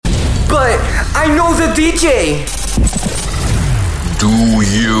I know the DJ. Do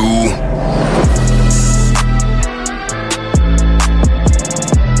you?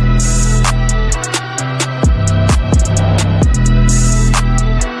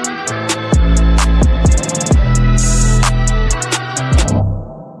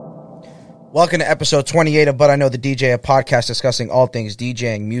 Welcome to episode 28 of But I Know the DJ, a podcast discussing all things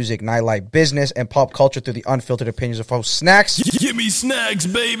DJing, music, nightlife, business, and pop culture through the unfiltered opinions of host Snacks. Give me snacks,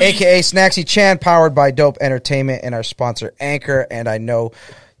 baby. AKA Snacksy Chan, powered by Dope Entertainment and our sponsor Anchor. And I know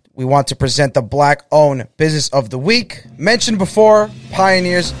we want to present the Black-owned Business of the Week. Mentioned before,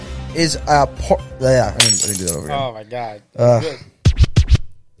 Pioneers is a... let me do that over here. Oh, my God. Good.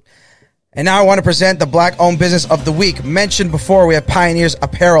 And now I want to present the Black-owned Business of the Week. Mentioned before, we have Pioneers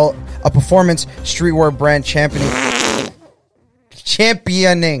Apparel, a performance streetwear brand championing.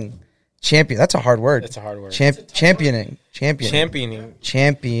 That's a hard word. That's a hard word. Championing.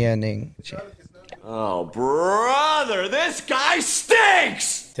 Oh, brother, this guy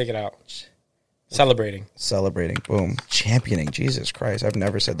stinks. Take it out. Celebrating. Boom. Championing. Jesus Christ. I've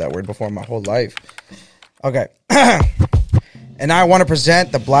never said that word before in my whole life. Okay. And now I want to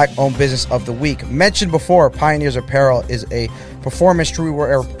present the Black-owned Business of the Week. Mentioned before, Pioneers Apparel is a performance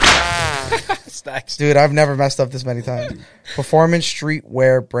streetwear... Stacks. Dude, I've never messed up this many times. Performance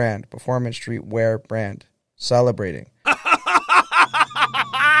streetwear brand. Celebrating. And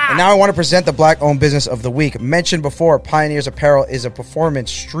now I want to present the Black-owned Business of the Week. Mentioned before, Pioneers Apparel is a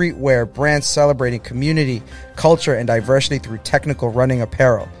performance streetwear brand celebrating community, culture, and diversity through technical running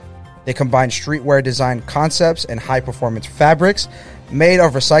apparel. They combine streetwear design concepts and high-performance fabrics made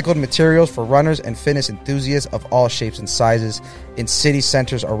of recycled materials for runners and fitness enthusiasts of all shapes and sizes in city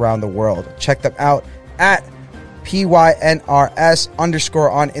centers around the world. Check them out at PYNRS_ on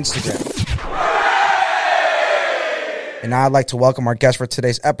Instagram. And now I'd like to welcome our guest for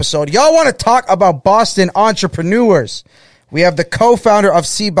today's episode. Y'all want to talk about Boston entrepreneurs? We have the co-founder of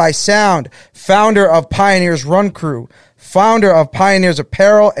C by Sound, founder of Pioneers Run Crew, founder of Pioneers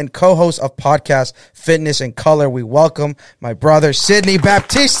Apparel, and co-host of podcast Fitness in Color. We welcome my brother Sidney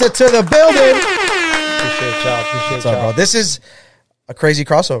Baptista to the building. Appreciate y'all. What's up, bro? This is a crazy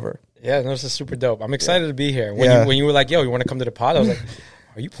crossover. Yeah, no, this is super dope. I'm excited to be here. When you were like, yo, you want to come to the pod? I was like,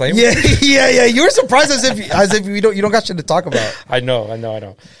 are you playing with me? Yeah. You were surprised as if you don't got shit to talk about. I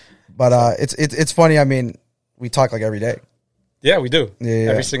know. But it's funny. I mean, we talk like every day. Yeah, we do. Yeah.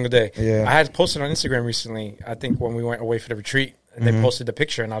 Every single day. Yeah. I had posted on Instagram recently, I think when we went away for the retreat, and they posted the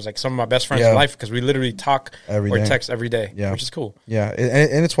picture, and I was like, some of my best friends in life, because we literally talk every or day. text every day, which is cool. Yeah,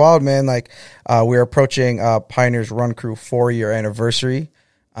 and it's wild, man. Like, we're approaching Pioneers Run Crew 4-year anniversary,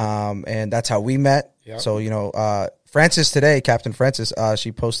 and that's how we met. Yep. So, Francis today, Captain Francis,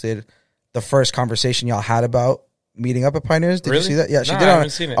 she posted the first conversation y'all had about meeting up at Pioneers. Did you see that? Yeah, she did. I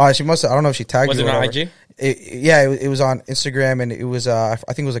haven't seen it. She must have, I don't know if she tagged you. Was it on IG? It was on Instagram, and it was I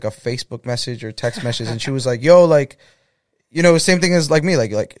think it was like a Facebook message or text message, and she was like, "Yo, like, same thing as like me,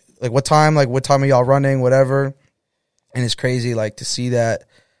 like what time are y'all running, whatever." And it's crazy, like, to see that,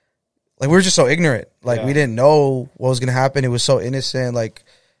 like, we were just so ignorant, like we didn't know what was gonna happen. It was so innocent, like.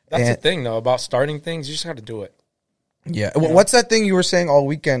 That's the thing though about starting things. You just got to do it. Yeah. What's that thing you were saying all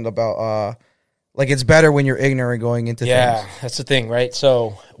weekend about? Like, it's better when you're ignorant going into things. Yeah, that's the thing, right?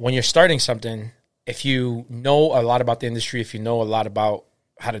 So when you're starting something, if you know a lot about the industry, if you know a lot about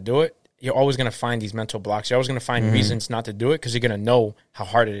how to do it, you're always going to find these mental blocks. You're always going to find reasons not to do it because you're going to know how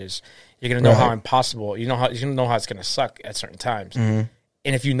hard it is. You're going to know how impossible. You're going to know how it's going to suck at certain times. And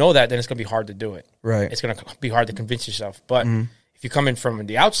if you know that, then it's going to be hard to do it. Right. It's going to be hard to convince yourself. But if you come in from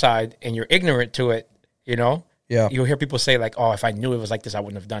the outside and you're ignorant to it, you'll hear people say like, "Oh, if I knew it was like this, I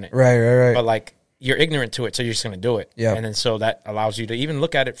wouldn't have done it." Right. But like, you're ignorant to it, so you're just going to do it. Yeah. And then so that allows you to even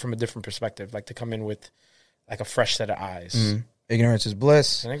look at it from a different perspective, like to come in with like a fresh set of eyes. Ignorance is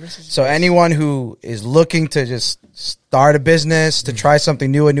bliss. So anyone who is looking to just start a business, to try something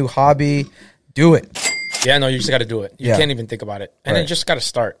new, a new hobby, do it. Yeah, no, you just got to do it. You can't even think about it. And then just got to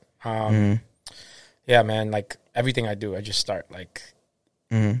start. Yeah, man, like everything I do, I just start like,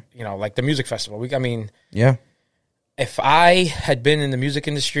 like the music festival. If I had been in the music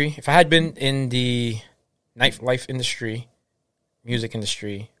industry, if I had been in the nightlife industry, music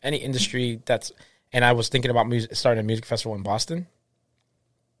industry, any industry and I was thinking about starting a music festival in Boston,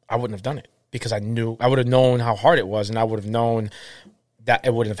 I wouldn't have done it because I would have known how hard it was, and I would have known that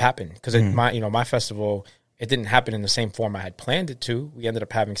it wouldn't have happened because my festival, it didn't happen in the same form I had planned it to. We ended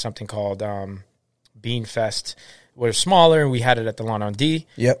up having something called Bean Fest, where it was smaller, and we had it at the Lawn on D.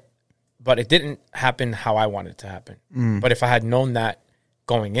 Yep. But it didn't happen how I wanted it to happen. But if I had known that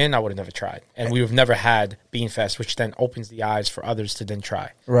going in, I would have never tried. And we have never had Beanfest, which then opens the eyes for others to then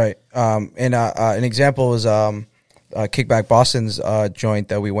try. Right. And an example was Kickback Boston's joint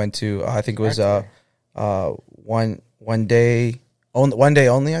that we went to. I think it was one day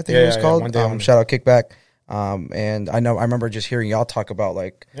only. I think it was called. One day only. Shout out Kickback. And I remember just hearing y'all talk about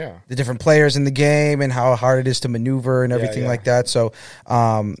like the different players in the game and how hard it is to maneuver and everything like that. So,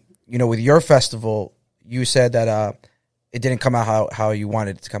 with your festival, you said that it didn't come out how you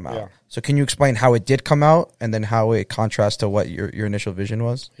wanted it to come out. Yeah. So can you explain how it did come out and then how it contrasts to what your initial vision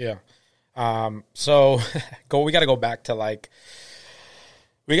was? Yeah. So we got to go back to like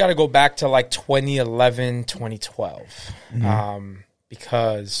 2011, 2012.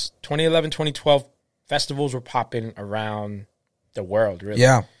 Because 2011, 2012 festivals were popping around the world, really.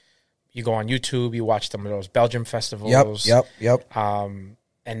 Yeah. You go on YouTube, you watch some of those Belgium festivals. Yep. And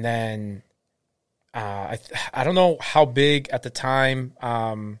then I don't know how big at the time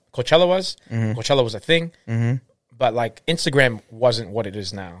Coachella was. Coachella was a thing. But like Instagram wasn't what it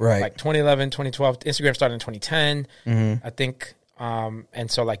is now. Right. Like 2011, 2012, Instagram started in 2010, I think. And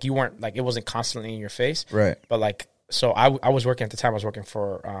so like you weren't like, it wasn't constantly in your face. Right. But like, so I was working at the time. I was working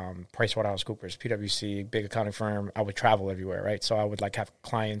for PricewaterhouseCoopers, PwC, big accounting firm. I would travel everywhere, right? So I would like have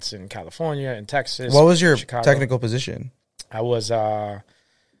clients in California and Texas. What was your Chicago. Technical position? I was what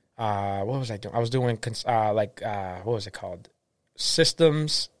was I doing? I was doing what was it called?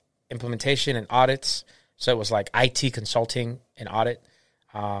 Systems implementation and audits. So it was like IT consulting and audit.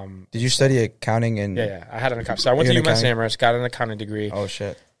 Did you study accounting and? Yeah. I had an accounting. So I went to UMass Amherst, got an accounting degree. Oh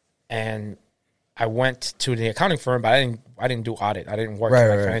shit! And I went to the accounting firm, but I didn't do audit. I didn't work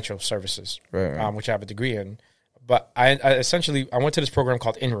in financial services, which I have a degree in. But I essentially went to this program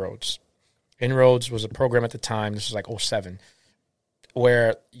called Inroads. Inroads was a program at the time. This was like 2007,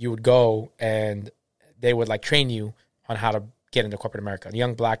 where you would go and they would like train you on how to get into corporate America. The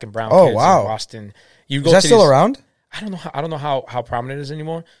young black and brown kids in Boston. You go. Is that still around? I don't know how prominent it is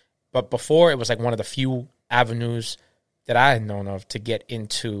anymore. But before, it was like one of the few avenues that I had known of to get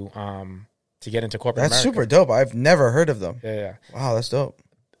into corporate America. That's super dope. I've never heard of them. Yeah. Wow, that's dope.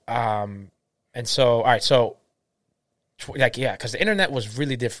 And so, all right, so, like, yeah, because the internet was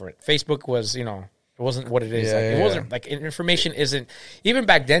really different. Facebook was, it wasn't what it is. It wasn't, like, information isn't, even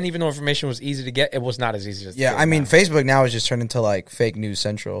back then, even though information was easy to get, it was not as easy as I mean, Facebook now is just turned into, like, fake news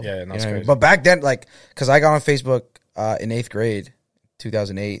central. Yeah, that's crazy. But back then, like, because I got on Facebook in 8th grade,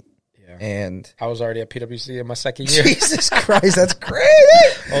 2008. And I was already at PwC in my second year. Jesus Christ, that's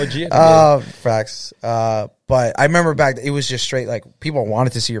crazy. OG. Facts. But I remember back, it was just straight, like, people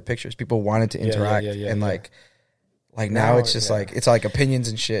wanted to see your pictures. People wanted to interact. And, like now it's just, like, it's like opinions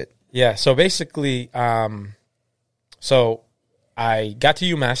and shit. Yeah, so basically, so I got to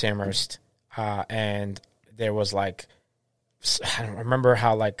UMass Amherst, and there was, like, I don't remember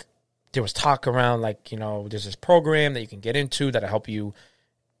how, like, there was talk around, like, there's this program that you can get into that'll help you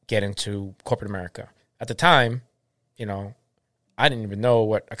get into corporate America. At the time, I didn't even know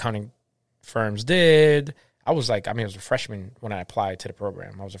what accounting firms did. I was I was a freshman when I applied to the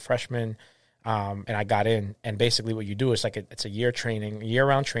program. I was a freshman, and I got in. And basically what you do is it's a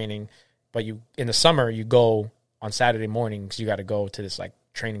year-round training, but in the summer, you go on Saturday mornings, you got to go to this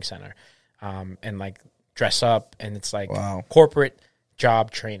training center and dress up, and it's corporate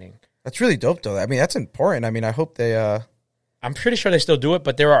job training. That's really dope, though. I mean, that's important. I mean, I hope they... I'm pretty sure they still do it,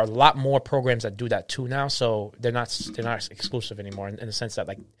 but there are a lot more programs that do that too now. So they're not exclusive anymore in the sense that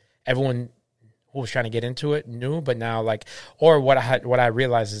everyone who was trying to get into it knew, but now what I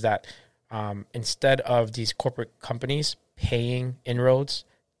realized is that instead of these corporate companies paying Inroads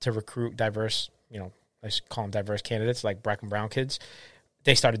to recruit diverse, let's call them diverse candidates like black and brown kids,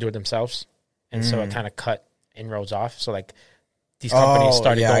 they started doing it themselves, and so it kind of cut Inroads off. So these companies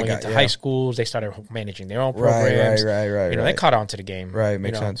started going into high schools. They started managing their own programs. Right. They caught on to the game. Right,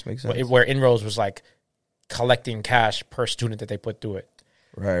 makes sense. Where Inroads was collecting cash per student that they put through it.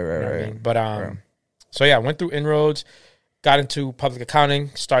 Right. I mean? But so yeah, I went through Inroads, got into public accounting,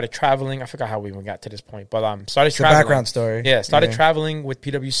 started traveling. I forgot how we even got to this point, but started traveling. The background story. Yeah, started traveling with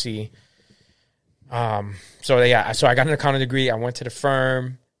PwC. So I got an accounting degree. I went to the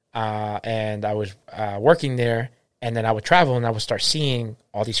firm, and I was working there. And then I would travel and I would start seeing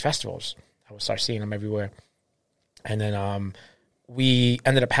all these festivals. I would start seeing them everywhere. And then we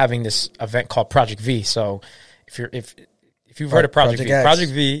ended up having this event called Project V. So if you've heard of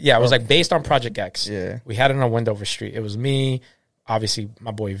Project V, it was based on Project X. Yeah. We had it on Wendover Street. It was me, obviously my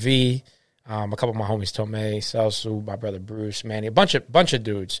boy V, a couple of my homies, Tomei, Celsu, my brother Bruce, Manny, a bunch of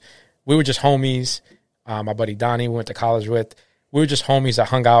dudes. We were just homies. My buddy Donnie we went to college with. We were just homies that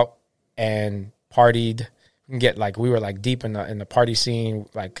hung out and partied. can get like, we were like deep in the party scene,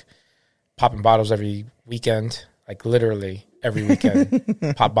 like popping bottles every weekend, like literally every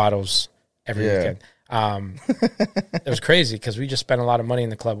weekend, pop bottles every weekend. It was crazy because we just spent a lot of money in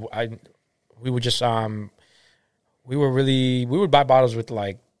the club. We would just we would buy bottles with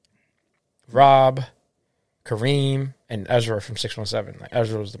like Rob, Kareem, and Ezra from 617. Like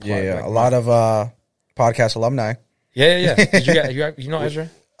Ezra was the plug. Yeah, like, a lot of podcast alumni. Yeah. Did you know Ezra?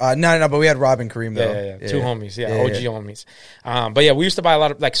 No, but we had Rob and Kareem though. Yeah. Two homies. Yeah, OG homies. But yeah, we used to buy a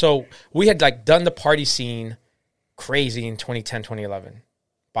lot of like, so we had like done the party scene crazy in 2010, 2011.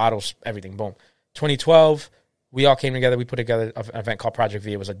 Bottles, everything, boom. 2012, we all came together. We put together an event called Project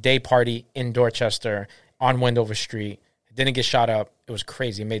V. It was a day party in Dorchester on Wendover Street. It didn't get shot up. It was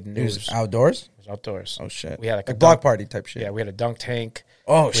crazy. It made the news. It was outdoors? It was outdoors. Oh, shit. We had like a block party type shit. Yeah, we had a dunk tank.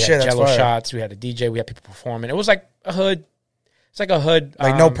 Oh, shit, had that's Jello fire. shots. We had a DJ. We had people performing. It was like a hood. It's like a hood.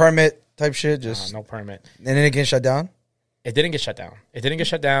 Like no permit type shit? Just no permit. And then it get shut down? It didn't get shut down. It didn't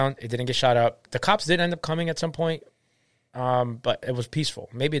get shot up. The cops did end up coming at some point, but it was peaceful.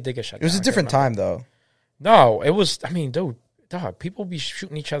 Maybe it did get shut down. It was a different time, though. No, it was, I mean, dude, dog, people be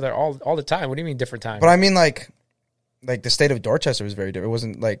shooting each other all the time. What do you mean different time? But I mean, like the state of Dorchester was very different.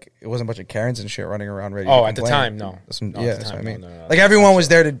 It wasn't a bunch of Karens and shit running around ready to at the complain. time, no. That's No, what I mean. no. Like everyone was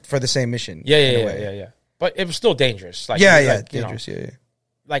there for the same mission. Yeah. But it was still dangerous. Like, dangerous, you know,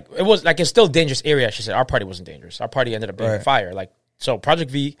 like it was like, it's still a dangerous area. She said our party wasn't dangerous. Our party ended up being a fire. Like, so Project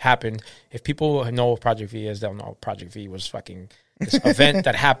V happened. If people know what Project V is, they'll know Project V was fucking this event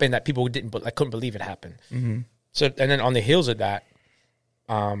that happened that people couldn't believe it happened. Mm-hmm. So, and then on the heels of that,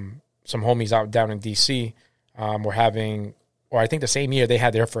 some homies out down in DC were having, or I think the same year they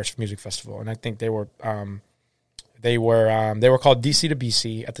had their first music festival, and I think they were called DC to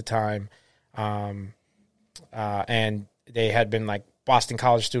BC at the time, and they had been like Boston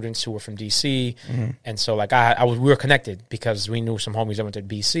College students who were from DC, and so like we were connected because we knew some homies that went to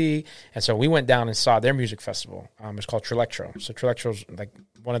BC, and so we went down and saw their music festival. It's called Trilectro. So Trilectro's like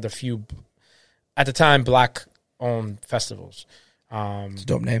one of the few at the time black-owned festivals. It's a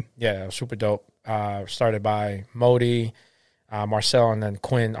dope name. Yeah, super dope. Started by Modi, Marcel, and then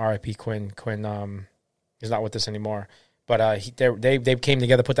Quinn, R.I.P. Quinn. Quinn is not with us anymore. But they came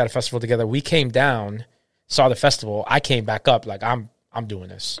together, put that festival together. We came down, saw the festival. I came back up like I'm doing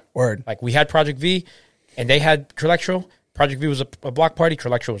this. Word. Like we had Project V, and they had Trilectro. Project V was a block party.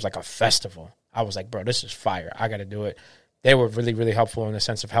 Trilectro was like a festival. I was like, bro, this is fire. I got to do it. They were really, really helpful in the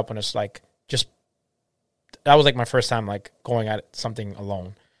sense of helping us like just. That was like my first time like going at something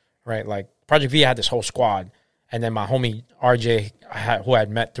alone, right? Like Project V had this whole squad, and then my homie RJ, who I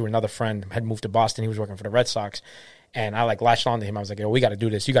had met through another friend, had moved to Boston. He was working for the Red Sox, and I like latched on to him. I was like, "Yo, we got to do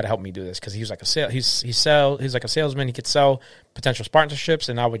this. You got to help me do this," because he was like he's like a salesman. He could sell potential sponsorships,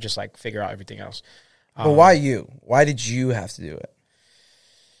 and I would just like figure out everything else. But why you? Why did you have to do it?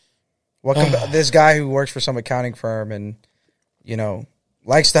 This guy who works for some accounting firm and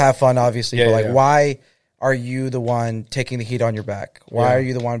likes to have fun, obviously. But why are you the one taking the heat on your back? Why are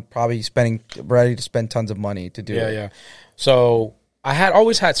you the one probably ready to spend tons of money to do it? Yeah. So I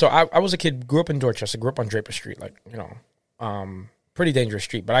was a kid, grew up in Dorchester, grew up on Draper Street, like, pretty dangerous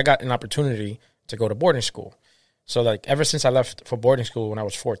street. But I got an opportunity to go to boarding school. So like ever since I left for boarding school when I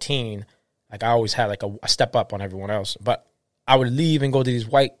was 14, like I always had like a step up on everyone else. But I would leave and go to these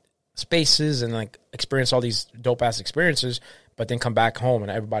white spaces and like experience all these dope ass experiences, but then come back home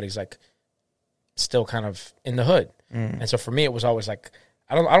and everybody's like still kind of in the hood. And so for me, it was always like,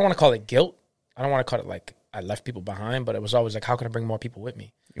 I don't want to call it guilt. I don't want to call it like I left people behind, but it was always like, how can I bring more people with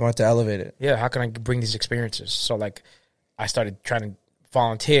me? You want to elevate it. Yeah. How can I bring these experiences? So like I started trying to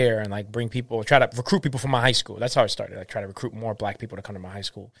volunteer and like bring people, try to recruit people from my high school. That's how it started. I tried to recruit more black people to come to my high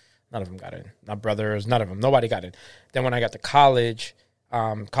school. None of them got in. Not brothers, none of them. Nobody got in. Then when I got to college,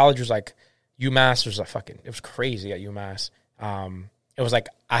 college was like, UMass was it was crazy at UMass. It was like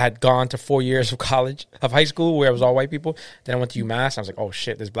I had gone to 4 years of high school where it was all white people. Then I went to UMass. And I was like, oh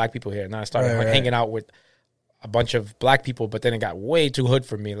shit, there's black people here. And then I started hanging out with a bunch of black people, but then it got way too hood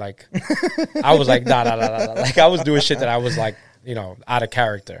for me. Like I was like, nah. Like I was doing shit that I was like, out of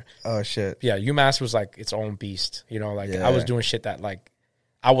character. Oh shit. Yeah, UMass was like its own beast. I was doing shit that like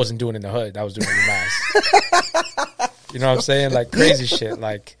I wasn't doing in the hood. I was doing in UMass. You know what I'm saying? Like crazy shit.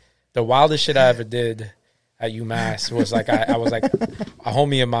 Like the wildest shit I ever did at UMass was like I was like a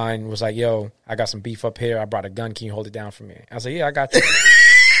homie of mine was like, yo, I got some beef up here. I brought a gun. Can you hold it down for me? I was like, yeah, I got you.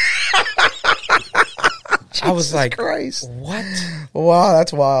 I was like, Christ. What? Wow,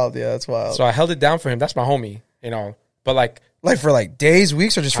 that's wild. Yeah, that's wild. So I held it down for him. That's my homie, but like for like days,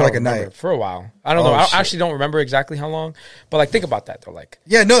 weeks, or just for like a night? For a while. I don't know. I actually don't remember exactly how long. But like think about that though. Like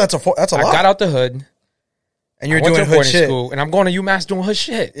yeah, no, that's a lot. I got out the hood. And you're doing hood shit. School, and I'm going to UMass doing hood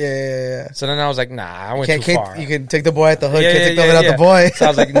shit. Yeah. So then I was like, nah, I went too far. You can take the boy at the hood, can't take the hood at the boy. So I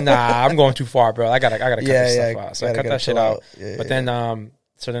was like, nah, I'm going too far, bro. I gotta cut this stuff out. So I cut that shit out. But then,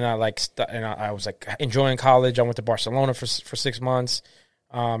 so then I I was like enjoying college. I went to Barcelona for 6 months,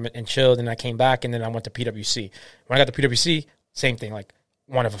 and chilled. And I came back, and then I went to PwC. When I got to PwC, same thing, like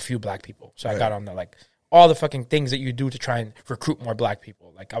one of a few black people. So I got on the like all the fucking things that you do to try and recruit more black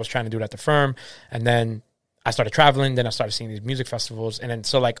people. Like I was trying to do it at the firm, and then I started traveling, then I started seeing these music festivals. And then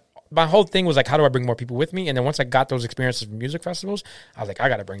so like my whole thing was like, how do I bring more people with me? And then once I got those experiences from music festivals, I was like, I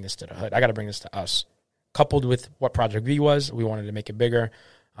got to bring this to the hood. I got to bring this to us. Coupled with what Project V was, we wanted to make it bigger.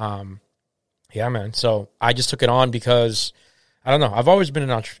 Yeah, man. So I just took it on because, I don't know, I've always been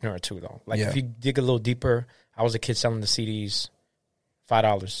an entrepreneur too, though. Like if you dig a little deeper, I was a kid selling the CDs,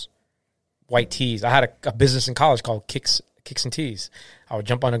 $5. White tees. I had a business in college called Kicks and Tees. I would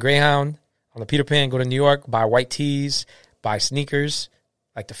jump on a Greyhound, on the Peter Pan, go to New York, buy white tees, buy sneakers,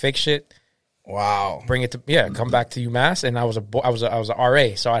 like the fake shit. Wow. Bring it to come back to UMass, and I was a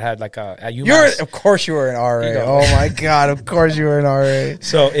RA, so I had like at UMass. Of course you were an RA. Oh my god, of course you were an RA.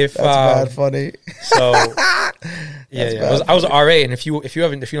 So if that's bad funny. So I was an RA, and if you know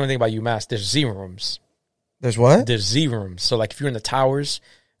anything about UMass, there's Z rooms. There's what? There's Z rooms. So like if you're in the towers.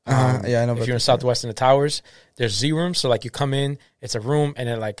 I know. If you're in Southwest in the towers, there's Z rooms. So like you come in, it's a room, and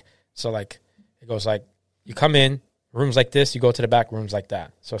then like it goes like you come in, rooms like this, you go to the back, rooms like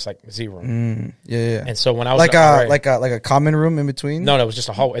that. So it's like Z room. Yeah. And so when I was like a common room in between. No, it was just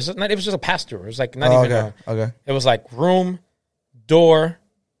a hallway. It was just a pass through. It was like not even. Okay. It was like room, door,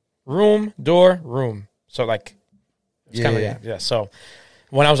 room, door, room. So like, it's kind of yeah. So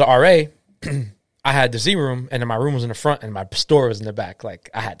when I was an RA. I had the Z room, and then my room was in the front, and my store was in the back. Like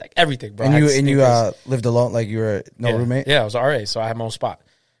I had like everything, bro. And you lived alone, like you were roommate. Yeah, I was an RA, so I had my own spot.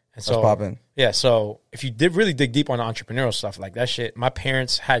 And so popping. Yeah, so if you really dig deep on the entrepreneurial stuff like that shit, my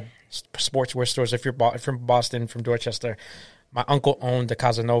parents had sportswear stores. If you're from Boston, from Dorchester, my uncle owned the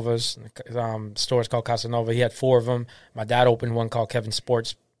Casanovas stores called Casanova. He had 4 of them. My dad opened one called Kevin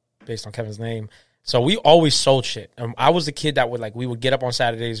Sports, based on Kevin's name. So we always sold shit. I was the kid that we would get up on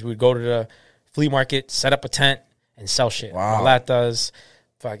Saturdays, we would go to the flea market, set up a tent, and sell shit. Wow. Maletas,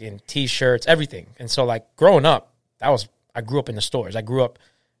 fucking T-shirts, everything. And so, like, growing up, I grew up in the stores. I grew up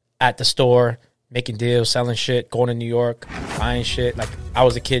at the store, making deals, selling shit, going to New York, buying shit. Like, I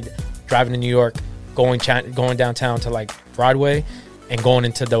was a kid driving to New York, going downtown to, like, Broadway, and going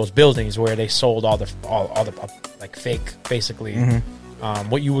into those buildings where they sold all the like, fake, basically. Mm-hmm.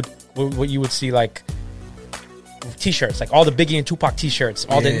 What you would see, like, T-shirts, like all the Biggie and Tupac T-shirts,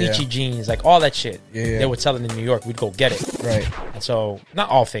 all the Nietzsche jeans, like all that shit. They would sell it in New York. We'd go get it. Right. And so,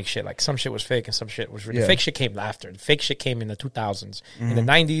 not all fake shit. Like some shit was fake and some shit was real. The fake shit came after. The fake shit came in the 2000s. In the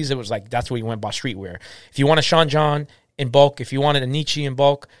 90s, it was like that's where you went and bought streetwear. If you wanted Sean John in bulk, if you wanted a Nietzsche in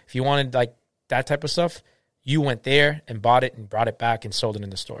bulk, if you wanted like that type of stuff, you went there and bought it and brought it back and sold it in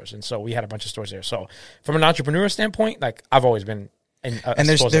the stores. And so we had a bunch of stores there. So from an entrepreneur standpoint, like I've always been. And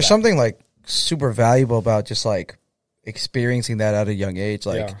there's something like super valuable about just like experiencing that at a young age.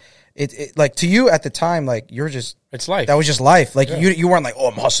 Like it like to you at the time, like you're just, it's life. That was just life. Like you weren't like, oh,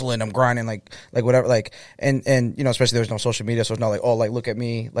 I'm hustling, I'm grinding, like whatever. Like, and you know, especially there was no social media. So it's not like, oh, like, look at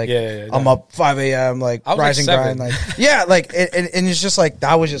me. Like I'm up 5 a.m. like rising grind. Like, like, and it's just like,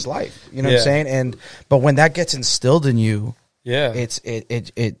 that was just life. You know what I'm saying? But when that gets instilled in you, it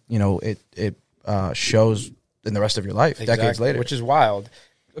you know, it shows in the rest of your life, decades later, which is wild.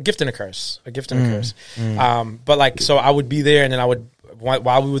 A gift and a curse. But like, so I would be there, and then I would,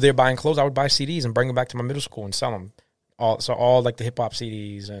 while we were there buying clothes, I would buy CDs and bring them back to my middle school and sell them. All like the hip hop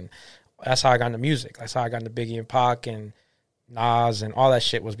CDs, and that's how I got into music. That's how I got into Biggie and Pac and Nas and all that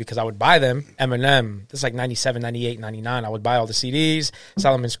shit, was because I would buy them. Eminem, this is like 97, 98, 99. I would buy all the CDs,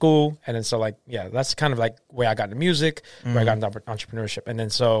 sell them in school, and then so like, that's kind of like where I got into music, where I got into entrepreneurship. And then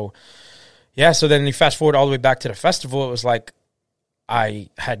so then you fast forward all the way back to the festival. It was like, I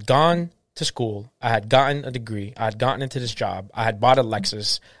had gone to school. I had gotten a degree. I had gotten into this job. I had bought a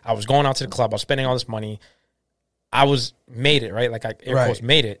Lexus. I was going out to the club. I was spending all this money. I was made it, right? Like I air quotes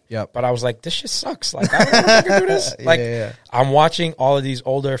made it. Yep. But I was like, this shit sucks. Like I don't know if I can do this. Like I'm watching all of these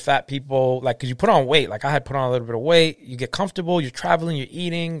older fat people, like, because you put on weight. Like I had put on a little bit of weight. You get comfortable. You're traveling. You're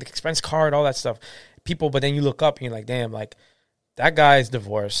eating. The expense card, all that stuff. People, but then you look up and you're like, damn, like that guy's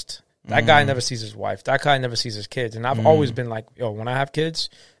divorced. That guy never sees his wife. That guy never sees his kids. And I've always been like, yo, when I have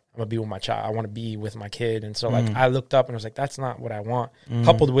kids, I'm going to be with my child. I want to be with my kid. And so, like, I looked up and I was like, that's not what I want.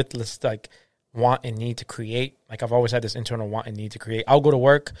 Coupled with this, like, want and need to create. Like, I've always had this internal want and need to create. I'll go to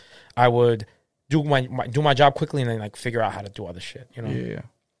work. I would do my job quickly and then, like, figure out how to do other shit, you know? Yeah.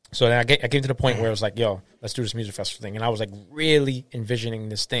 So then I came to the point where it was like, yo, let's do this music festival thing. And I was like really envisioning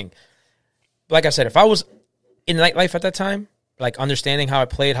this thing. But like I said, if I was in nightlife at that time, like understanding how it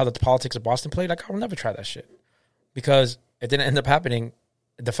played, how the politics of Boston played, like I would never try that shit. Because it didn't end up happening.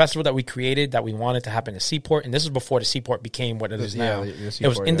 The festival that we created, that we wanted to happen at Seaport, and this is before the Seaport became what it is now. It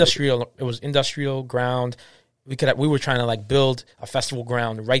was industrial. Yeah. It was industrial ground. We were trying to like build a festival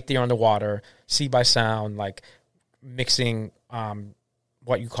ground right there on the water, Sea by Sound, like mixing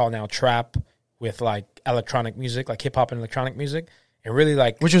what you call now trap with like electronic music, like hip hop and electronic music. And really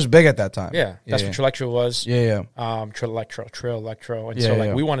like, which was big at that time. Yeah, that's what Trill Electro was. Yeah. Trill Electro. And so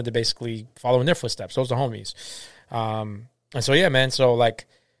like we wanted to basically follow in their footsteps. Those are the homies. And so, yeah, man. So like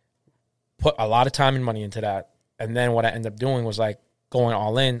put a lot of time and money into that. And then what I ended up doing was like going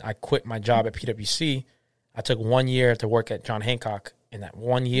all in. I quit my job at PwC. I took 1 year to work at John Hancock. In that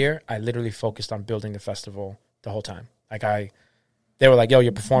 1 year, I literally focused on building the festival the whole time. Like they were like, yo,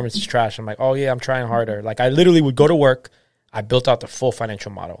 your performance is trash. I'm like, oh yeah, I'm trying harder. Like I literally would go to work. I built out the full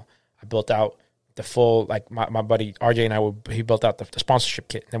financial model. I built out the full, like my buddy RJ and he built out the sponsorship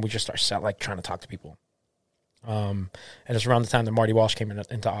kit. And then we just started like trying to talk to people. And it's around the time that Marty Walsh came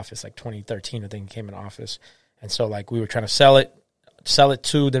into office, like 2013, I think he came into office. And so like we were trying to sell it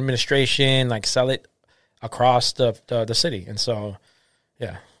to the administration, like sell it across the city. And so,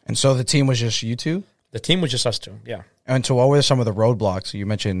 yeah. And so the team was just you two? The team was just us two, yeah. And so what were some of the roadblocks? You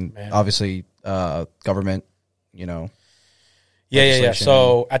mentioned, obviously, government, you know. Yeah.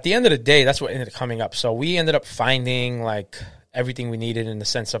 So at the end of the day, that's what ended up coming up. So we ended up finding like everything we needed in the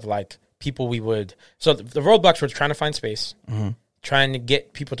sense of like people we would. So the roadblocks were trying to find space, trying to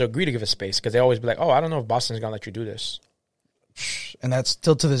get people to agree to give us space because they always be like, oh, I don't know if Boston's going to let you do this. And that's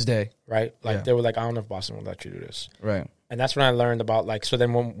still to this day. Right? Like they were like, I don't know if Boston will let you do this. Right. And that's when I learned about like, so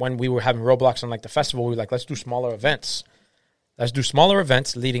then when we were having roadblocks on like the festival, we were like, let's do smaller events. Let's do smaller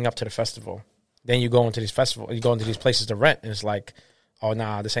events leading up to the festival. Then you go into these festivals, you go into these places to rent, and it's like, oh,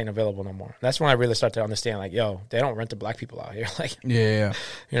 nah, this ain't available no more. And that's when I really started to understand, like, yo, they don't rent to black people out here. Like, yeah.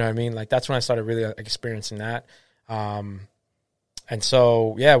 You know what I mean? Like, that's when I started really like, experiencing that. And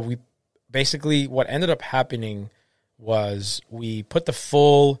so, yeah, we basically, what ended up happening was we put the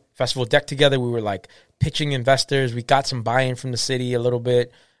full festival deck together. We were like pitching investors. We got some buy-in from the city a little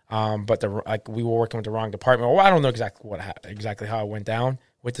bit, but we were working with the wrong department. Well, I don't know exactly how it went down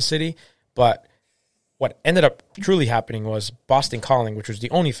with the city, but what ended up truly happening was Boston Calling, which was the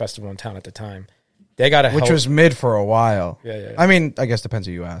only festival in town at the time. They got which was mid for a while. Yeah. I mean, I guess depends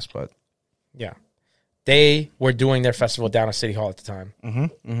who you ask, but yeah, they were doing their festival down at City Hall at the time,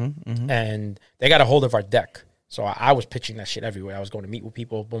 and they got a hold of our deck. So I was pitching that shit everywhere. I was going to meet with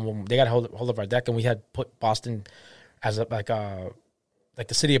people. Boom, boom. They got a hold of our deck, and we had put Boston as like the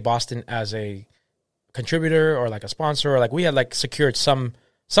city of Boston as a contributor or like a sponsor, or like we had like secured something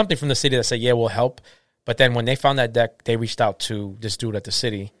from the city that said, yeah, we'll help. But then when they found that deck, they reached out to this dude at the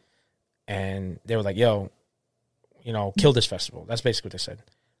city, and they were like, yo, you know, kill this festival. That's basically what they said.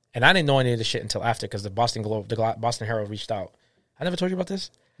 And I didn't know any of this shit until after, because the Boston Globe, the Boston Herald reached out. I never told you about this?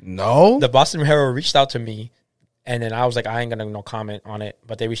 No. The Boston Herald reached out to me, and then I was like, I ain't going to comment on it.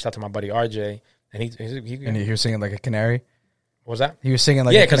 But they reached out to my buddy RJ, and he was singing like a canary? What was that? He was singing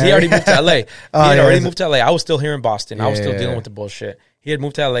like a canary? Yeah, because he already moved to L.A. He had already moved to L.A. I was still here in Boston. I was still dealing with the bullshit. He had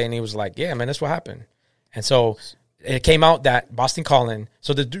moved to L.A., and he was like, yeah, man, that's what happened. And so it came out that Boston Calling.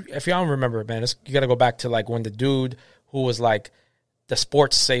 So the dude, if y'all remember, man, you got to go back to like when the dude who was like the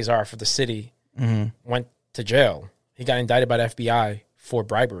sports Cesar for the city went to jail. He got indicted by the FBI for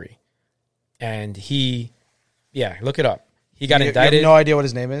bribery. And look it up. He got indicted. You have no idea what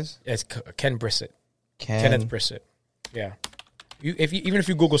his name is? It's Ken Brissett. Kenneth Brissett. Yeah. Even if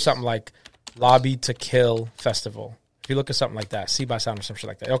you Google something like Lobby to Kill Festival, if you look at something like that, Sea by Sound or some shit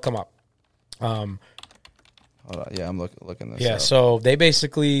like that, it'll come up. Hold on. Yeah, I'm looking this up. So they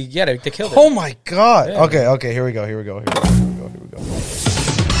basically, they killed it. Oh my God. Yeah. Okay, here we go.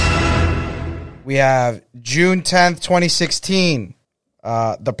 We have June 10th, 2016.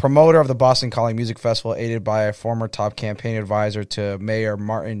 The promoter of the Boston Calling Music Festival, aided by a former top campaign advisor to Mayor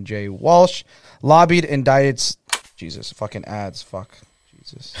Martin J. Walsh, indicted, fucking ads. Fuck.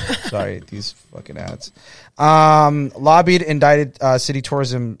 Jesus. Sorry, these fucking ads. Indicted city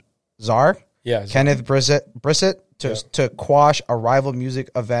tourism czar, Kenneth Brissett, to quash a rival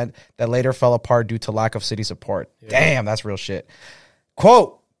music event that later fell apart due to lack of city support. Yeah. Damn, that's real shit.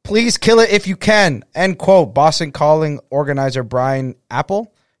 Quote, please kill it if you can, end quote. Boston Calling organizer Brian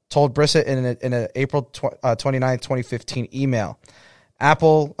Apple told Brissett in an April 29, 2015 email.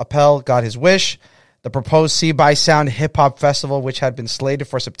 Appel got his wish. The proposed Sea by Sound hip-hop festival, which had been slated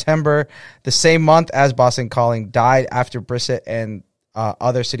for September, the same month as Boston Calling, died after Brissett and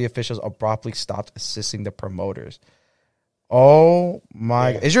other city officials abruptly stopped assisting the promoters. Oh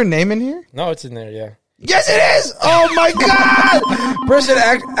my! Is your name in here? No, it's in there. Yeah. Yes, it is. Oh my God! Brisson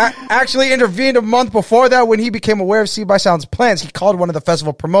actually intervened a month before that when he became aware of Seed by Sound's plans. He called one of the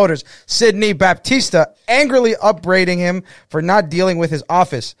festival promoters, Sidney Baptista, angrily upbraiding him for not dealing with his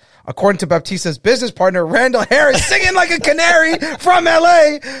office. According to Baptista's business partner, Randall Harris, singing like a canary from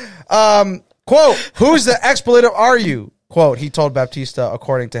LA. Quote, "Who's the expletive are you?" Quote, he told Baptista,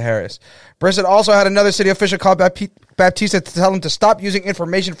 according to Harris. Brisson also had another city official call Baptista to tell him to stop using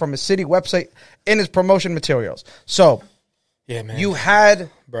information from his city website in his promotion materials. So, yeah, man, you had,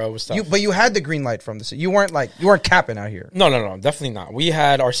 bro, it was tough. but you had the green light from the city. You weren't capping out here. No, definitely not. We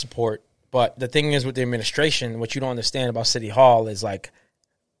had our support, but the thing is with the administration, what you don't understand about City Hall is like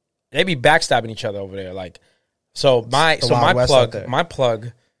they be backstabbing each other over there. Like, my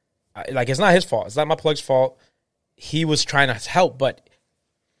plug, like it's not his fault. It's not my plug's fault. He was trying to help, but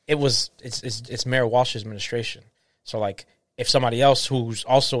it's Mayor Walsh's administration. So like, if somebody else who's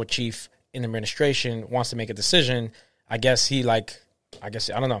also a chief in the administration wants to make a decision, I don't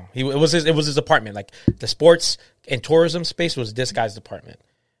know. It was his department. Like the sports and tourism space was this guy's department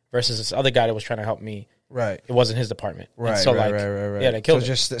versus this other guy that was trying to help me. Right. It wasn't his department. Right. And so right. Yeah, they killed him.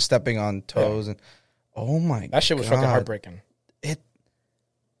 Just stepping on toes and oh my god, that shit was fucking heartbreaking.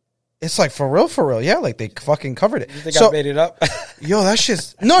 It's like for real, yeah. Like they fucking covered it. You think I made it up? Yo, that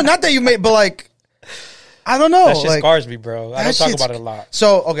shit's not that you made, but like I don't know. That shit like, scars me, bro. I don't talk about it a lot.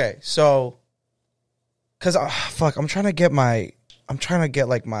 So because I'm trying to get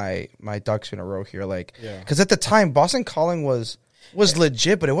like my ducks in a row here, like because at the time Boston Calling was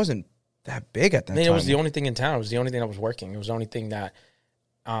legit, but it wasn't that big at that time. It was the only thing in town. It was the only thing that was working. It was the only thing that,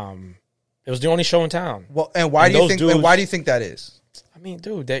 it was the only show in town. Well, and why do you think that is? I mean,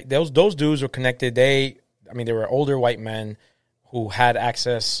 dude, those dudes were connected. They were older white men who had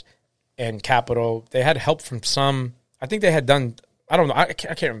access and capital. They had help from some. I think they had done. I don't know. I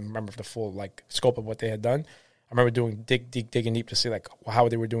can't remember the full like scope of what they had done. I remember digging deep to see like how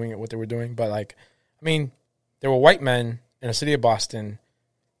they were doing it, what they were doing. But like, I mean, there were white men in the city of Boston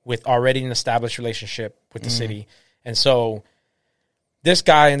with already an established relationship with the city, and so this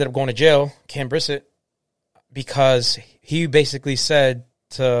guy ended up going to jail, Cam Brissett, because he basically said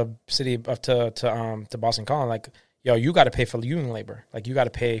to Boston Calling, like, yo, you got to pay for union labor. Like, you got to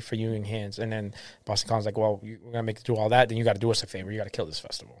pay for union hands. And then Boston Calling's like, well, we're going to make you do all that. Then you got to do us a favor. You got to kill this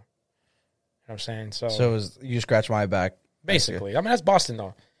festival. You know what I'm saying? So it was, you scratch my back. Basically. I mean, that's Boston,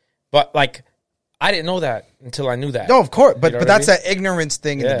 though. But, like, I didn't know that until I knew that. No, of course. But that's that ignorance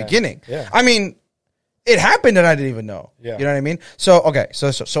thing in the beginning. Yeah. I mean, it happened and I didn't even know. Yeah. You know what I mean? So, okay.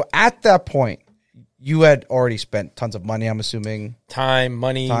 So at that point, you had already spent tons of money, I'm assuming. Time,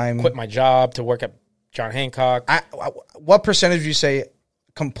 money, quit my job to work at John Hancock. What percentage would you say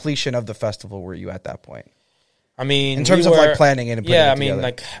completion of the festival were you at that point? I mean, in terms of like planning it and putting it together. I mean,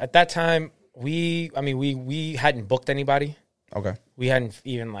 like at that time, we hadn't booked anybody. Okay. We hadn't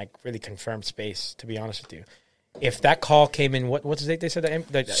even like really confirmed space, to be honest with you. If that call came in, what's the date they said?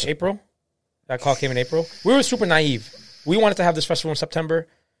 April? That call came in April. We were super naive. We wanted to have this festival in September.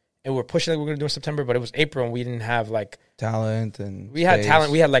 And we were pushing like we were going to do in September, but it was April and we didn't have like talent and we had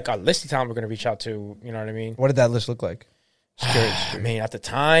talent. We had like a list of talent we're going to reach out to. You know what I mean? What did that list look like? I mean, at the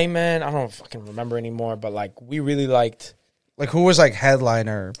time, man, I don't fucking remember anymore, but like we really liked. Like who was like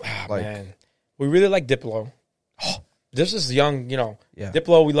headliner? Man, we really liked Diplo. This is young, you know. Yeah.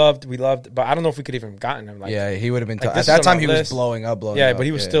 Diplo, we loved, but I don't know if we could even gotten him. Like, yeah, he would have been. Like, at that time, he was blowing up. Yeah, but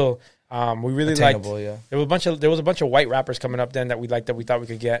he was still. We really liked. Yeah. There was a bunch of white rappers coming up then that we liked that we thought we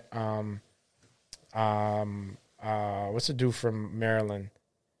could get. What's the dude from Maryland?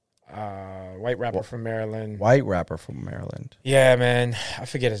 White rapper from Maryland. White rapper from Maryland. Yeah, man, I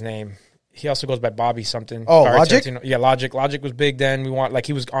forget his name. He also goes by Bobby something. Oh, Logic. Yeah, Logic. Logic was big then.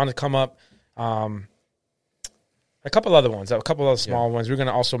 He was on to come up. A couple other ones, a couple other small ones. We're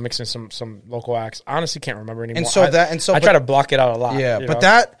gonna also mix in some local acts. Honestly, can't remember anymore. I try to block it out a lot. Yeah,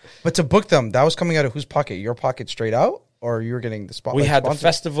 but to book them, that was coming out of whose pocket? Your pocket straight out, or you were getting the spotlight? We had the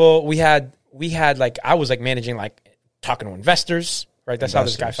festival. We had like I was like managing like talking to investors. Right, that's how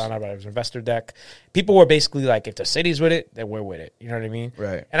this guy found out about it. It was investor deck. People were basically like, if the city's with it, then we're with it. You know what I mean?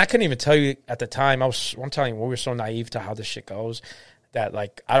 Right. And I couldn't even tell you at the time. I'm telling you, we were so naive to how this shit goes that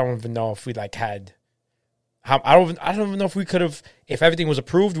like I don't even know if we like had. I don't even know if we could have, if everything was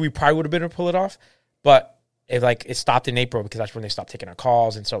approved, we probably would have been able to pull it off. But if like it stopped in April because that's when they stopped taking our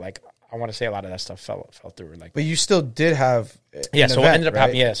calls, and so like I want to say a lot of that stuff fell through. Like, but you still did have So what ended up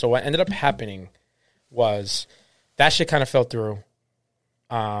happening? Yeah, so what ended up happening was that shit kind of fell through.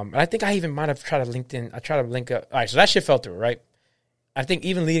 And I think I even might have tried to LinkedIn. I tried to link up. All right, so that shit fell through, right? I think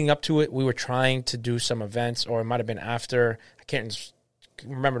even leading up to it, we were trying to do some events, or it might have been after. I can't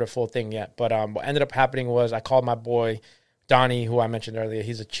remember the full thing yet. But what ended up happening was I called my boy Donnie, who I mentioned earlier.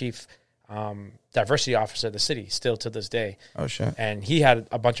 He's a chief diversity officer of the city, still to this day. Oh, shit. And he had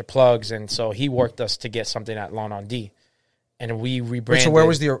a bunch of plugs, and so he worked us to get something at Lawn on D. And we rebranded. So where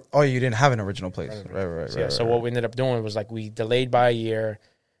was the? Oh, you didn't have an original place, right. So what we ended up doing was like we delayed by a year.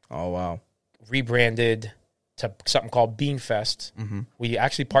 Oh wow! Rebranded to something called Bean Fest. Mm-hmm. We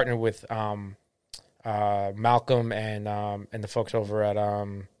actually partnered with Malcolm and the folks over at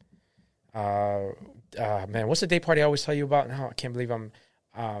man, what's the day party I always tell you about? Now I can't believe I'm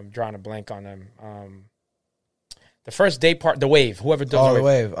drawing a blank on them. The first day part, the Wave. Whoever does the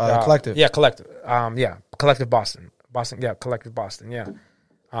Wave, Collective. Yeah, Collective. Collective Boston. Collective Boston, yeah.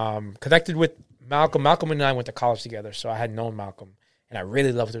 Connected with Malcolm. Malcolm and I went to college together, so I had known Malcolm, and I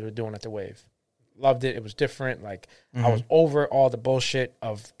really loved what they were doing at the Wave. Loved it. It was different. Like, I was over all the bullshit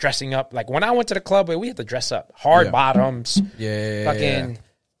of dressing up. Like, when I went to the club, we had to dress up. Hard bottoms. Fucking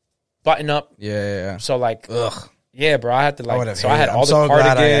button up. Yeah. So, like, ugh. Yeah, bro. I had to, like, I had all the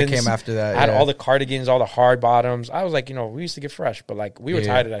cardigans. Glad I came after that. I had all the cardigans, all the hard bottoms. I was like, we used to get fresh, but like, we were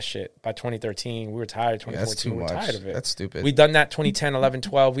tired of that shit by 2013. We were tired of 2014. We were tired of it. That's stupid. We done that 2010, 11,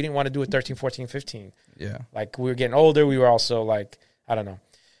 12. We didn't want to do it 13, 14, 15. Yeah. Like, we were getting older. We were also like, I don't know.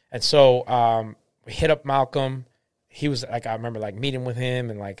 And so we hit up Malcolm. He was like, I remember like meeting with him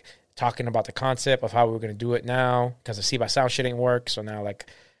and like talking about the concept of how we were going to do it now because the See by Sound shit ain't work. So now like,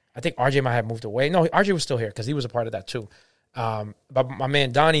 I think RJ might have moved away. No, RJ was still here because he was a part of that too. But my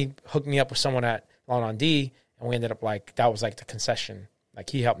man Donnie hooked me up with someone at Lawn on D, and we ended up like, that was like the concession. Like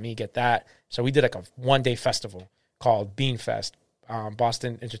he helped me get that. So we did like a one-day festival called Bean Fest,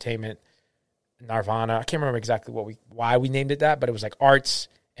 Boston Entertainment, Nirvana. I can't remember exactly why we named it that, but it was like arts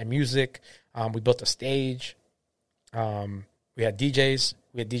and music. We built a stage. We had DJs.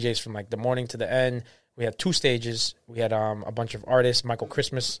 We had DJs from like the morning to the end. We had 2 stages. We had a bunch of artists. Michael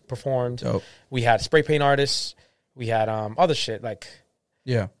Christmas performed. Dope. We had spray paint artists. We had other shit like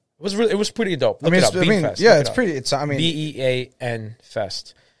it was pretty dope. Look it up. Bean Fest. Yeah, it's pretty. It's BEAN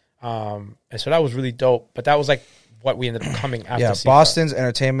Fest. And so that was really dope. But that was like what we ended up coming after. Yeah, Boston's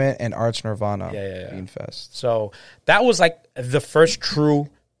Entertainment and Arts Nirvana. Yeah. Bean Fest. So that was like the first true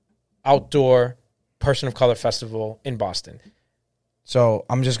outdoor person of color festival in Boston. So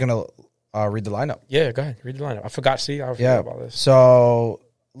I'm just gonna read the lineup. Yeah, go ahead. Read the lineup. I forgot about this. So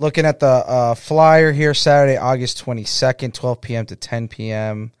looking at the flyer here, Saturday, August 22nd, 12 p.m. to 10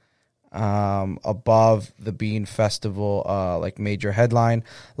 p.m. Above the Bean Festival, like major headline.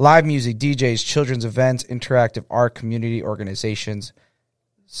 Live music, DJs, children's events, interactive art, community organizations.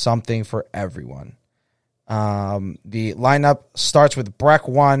 Something for everyone. The lineup starts with Breck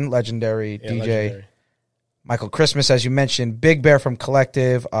One, legendary DJ. Legendary. Michael Christmas, as you mentioned, Big Bear from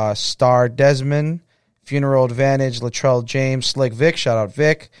Collective, Star Desmond, Funeral Advantage, Latrell James, Slick Vic, shout out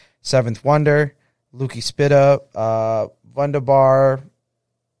Vic, Seventh Wonder, Lukey Spitta, Wunderbar,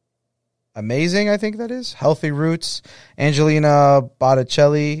 Amazing, I think that is, Healthy Roots, Angelina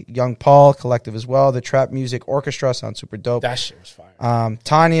Botticelli, Young Paul, Collective as well, the Trap Music Orchestra, sounds super dope. That shit was fire.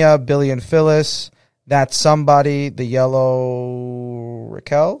 Tanya, Billy and Phyllis, That's Somebody, The Yellow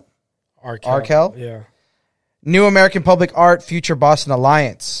Raquel? Arkel. Yeah. New American Public Art, Future Boston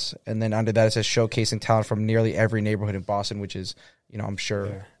Alliance. And then under that it says showcasing talent from nearly every neighborhood in Boston, which is, I'm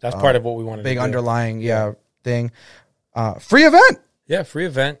sure. That's part of what we wanted to do. Big underlying, thing. Free event. Yeah, free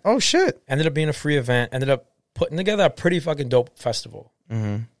event. Oh, shit. Ended up being a free event. Ended up putting together a pretty fucking dope festival.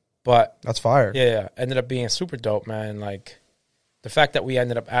 Mm-hmm. But that's fire. Yeah. Ended up being super dope, man. Like, the fact that we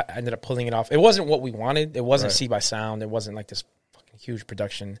ended up pulling it off. It wasn't what we wanted. It wasn't See by Sound. It wasn't like this fucking huge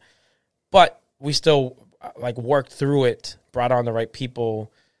production. But we still like worked through it, brought on the right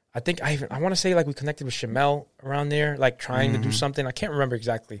people. I think I want to say like we connected with Shamel around there, like trying to do something. I can't remember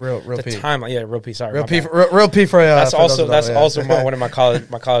exactly real the P. time. Yeah, Real P. Sorry, Real P. For that's also one of my college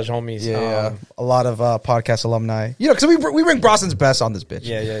homies. Yeah, a lot of podcast alumni. Because we bring Boston's best on this bitch.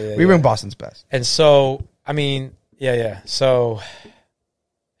 Yeah. We bring Boston's best, and so I mean, yeah. So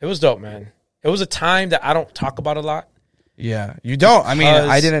it was dope, man. It was a time that I don't talk about a lot. Yeah, you don't. I mean,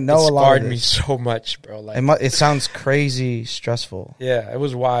 I didn't know a lot. It scarred me so much, bro. Like, it sounds crazy stressful. Yeah, it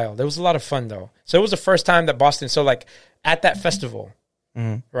was wild. It was a lot of fun, though. So it was the first time that Boston, so like at that festival,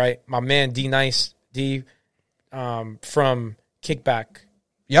 right, my man D Nice, from Kickback.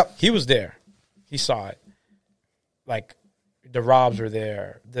 Yep. He was there. He saw it. Like, the Robs were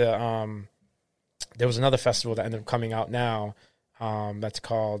there. There was another festival that ended up coming out now. That's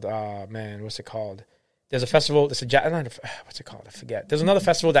called, what's it called? There's a festival. What's it called? I forget. There's another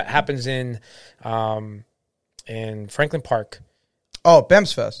festival that happens in Franklin Park. Oh,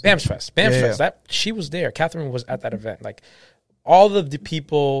 BAMS Fest. BAMS Fest. That she was there. Catherine was at that event. Like all of the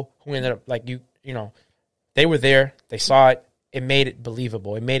people who ended up like you know, they were there. They saw it. It made it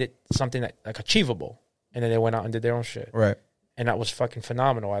believable. It made it something that like achievable. And then they went out and did their own shit. Right. And that was fucking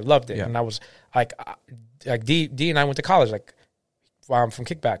phenomenal. I loved it. Yeah. And I was like D and I went to college. Like from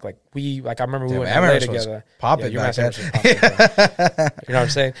Kickback. Like I remember we went to LA together. Popping back then. You know what I'm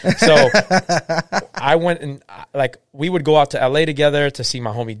saying? So I went and like we would go out to LA together to see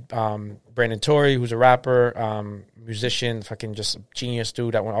my homie Brandon Torrey, who's a rapper, musician, fucking just genius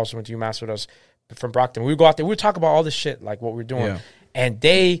dude that also went to UMass with us from Brockton. We would go out there. We would talk about all this shit, like what we're doing. Yeah. And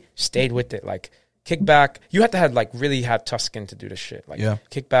they stayed with it. Like Kickback, you have to have like really have tough skin to do this shit. Like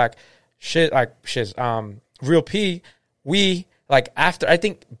Kickback, shit, like shiz. Real P, we like after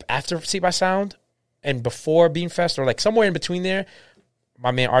Seat by Sound and before Bean Fest or like somewhere in between there,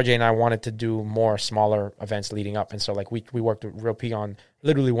 my man RJ and I wanted to do more smaller events leading up, and so like we worked with Real P on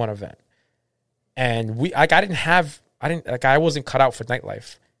literally one event, and I wasn't cut out for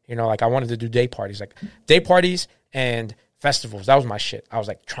nightlife. You know, like I wanted to do day parties and festivals. That was my shit. I was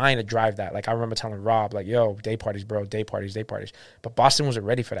like trying to drive that. Like I remember telling Rob, like, yo, day parties, bro, day parties. But Boston wasn't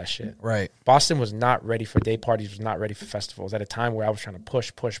ready for that shit. Right. Boston was not ready for day parties, was not ready for festivals at a time where I was trying to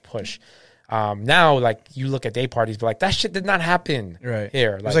push. Now, like, you look at day parties, but like, that shit did not happen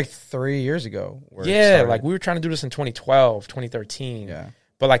here. It was like 3 years ago. Yeah, like, we were trying to do this in 2012, 2013. Yeah.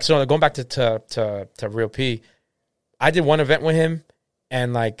 But like, so going back to Real P, I did one event with him,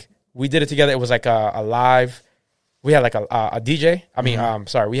 and like, we did it together. It was like a live. We had like a DJ. I mean,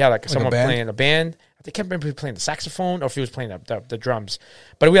 we had like someone playing a band. I can't remember if he was playing the saxophone or if he was playing the drums.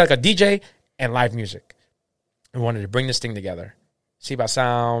 But we had like a DJ and live music. We wanted to bring this thing together. Seat by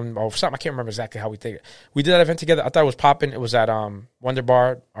Sound or something. I can't remember exactly how we did it. We did that event together. I thought it was popping. It was at Wonder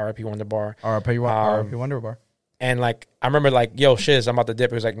Bar, RIP Wonder Bar. RIP Wonder Bar. And like, I remember like, yo, shiz, I'm about to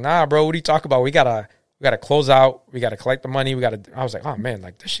dip. He was like, nah, bro, what are you talking about? We gotta close out. We gotta collect the money. I was like, oh man,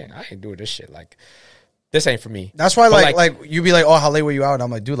 like this shit, I ain't doing this shit. Like, this ain't for me. That's why, like you be like, oh, how late were you out? And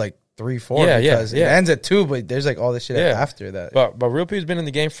I'm like, dude, like 3, 4. Because it ends at 2, but there's like all this shit after that. But Real P's been in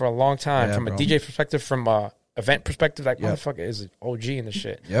the game for a long time. From a DJ perspective, from a event perspective, like motherfucker is an OG in the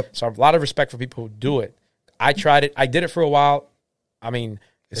shit. Yep. So I have a lot of respect for people who do it. I tried it. I did it for a while. I mean,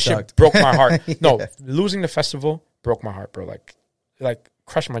 the shit broke my heart. No, losing the festival broke my heart, bro. Like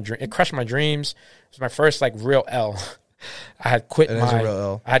crushed my dream. It crushed my dreams. It was my first like real L. I had quit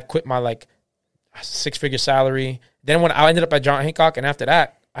my like 6-figure salary. Then when I ended up at John Hancock, and after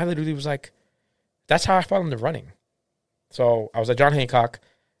that, I literally was like, that's how I fell into running. So I was at John Hancock,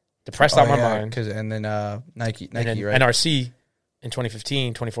 depressed out my mind. And then Nike, and then right? NRC in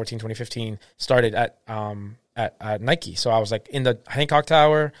 2015 started at Nike. So I was like in the Hancock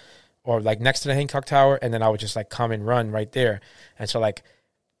Tower or like next to the Hancock Tower, and then I would just like come and run right there. And so like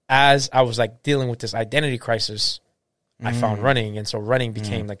as I was like dealing with this identity crisis, I found running, and so running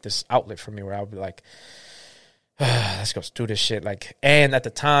became like this outlet for me where I would be like, let's go do this shit. Like, and at the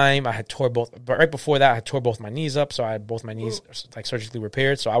time I had but right before that I had tore both my knees up, so I had both my knees like surgically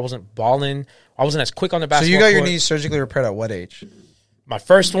repaired. So I wasn't balling. I wasn't as quick on the basketball. So you got your knees surgically repaired at what age? My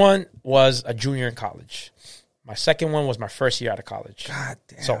first one was a junior in college. My second one was my first year out of college. God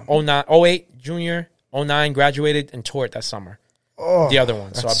damn. So 08 junior, 09 graduated and tore it that summer. Oh, the other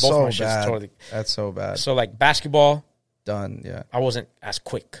one. So I both my shits totally. That's so bad. So like basketball. Done, yeah. I wasn't as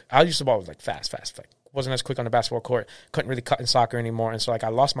quick. I used to ball was like fast. Like, wasn't as quick on the basketball court. Couldn't really cut in soccer anymore. And so like I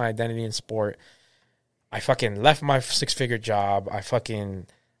lost my identity in sport. I fucking left my 6-figure job. I fucking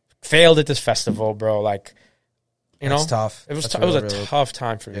failed at this festival, bro. Like, you know, tough. It was a tough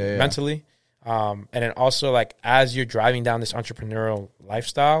time for me mentally. And then also like as you're driving down this entrepreneurial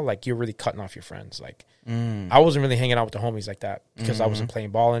lifestyle, like you're really cutting off your friends. Like I wasn't really hanging out with the homies like that because I wasn't playing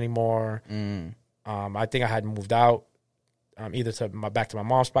ball anymore. I think I had moved out. Either back to my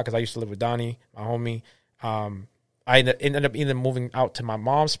mom's spot because I used to live with Donnie, my homie. I ended up either moving out to my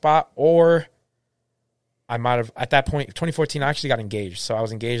mom's spot or I might have at that point 2014 I actually got engaged. So I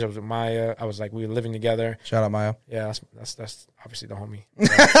was engaged. I was with Maya. I was like we were living together. Shout out Maya. Yeah, that's obviously the homie.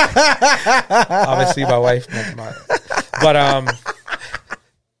 Obviously my wife.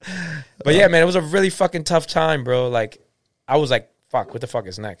 But yeah, man, it was a really fucking tough time, bro. Like I was like, fuck, what the fuck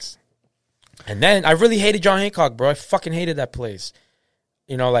is next? And then I really hated John Hancock, bro. I fucking hated that place.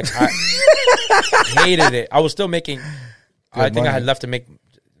 You know, like I hated it. I was still making. I think I had left to make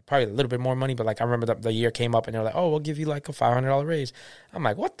probably a little bit more money, but like I remember the year came up and they were like, "Oh, we'll give you like a $500 raise." I'm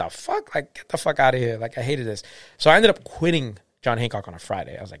like, "What the fuck? Like, get the fuck out of here!" Like I hated this, so I ended up quitting John Hancock on a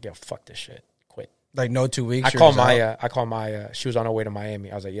Friday. I was like, "Yo, fuck this shit, quit." Like no 2 weeks. I called Maya. She was on her way to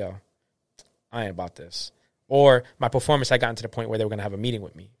Miami. I was like, "Yo, I ain't about this." Or my performance had gotten to the point where they were going to have a meeting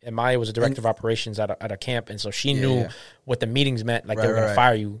with me. And Maya was a director of operations at a camp. And so she knew what the meetings meant. Like, they were going to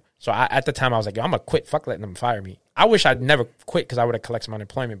fire you. So at the time, I was like, yo, I'm going to quit. Fuck letting them fire me. I wish I'd never quit because I would have collected my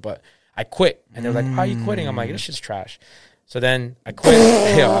unemployment. But I quit. And they were like, how are you quitting? I'm like, this shit's trash. So then I quit.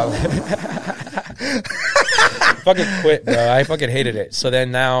 Fucking quit, bro. I fucking hated it. So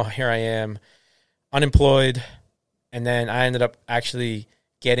then now here I am, unemployed. And then I ended up actually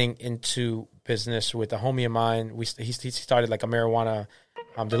getting into business with a homie of mine. He started like a marijuana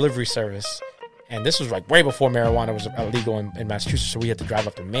delivery service, and this was like way before marijuana was illegal in Massachusetts. So we had to drive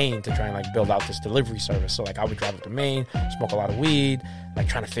up to Maine to try and like build out this delivery service. So like I would drive up to Maine, smoke a lot of weed, like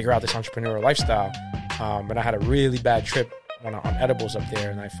trying to figure out this entrepreneurial lifestyle. And I had a really bad trip on edibles up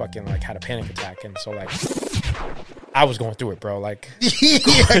there, and I fucking like had a panic attack. And so like I was going through it, bro. Like,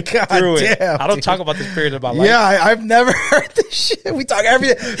 God damn, I don't talk about this period of my life. Yeah, I've never heard this shit. We talk every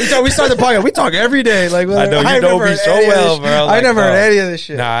day. We start the podcast. We talk every day. Like, I know you know me so well, bro. I never heard any of this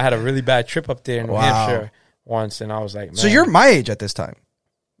shit. Nah, I had a really bad trip up there in New Hampshire once, and I was like, man. So you're my age at this time?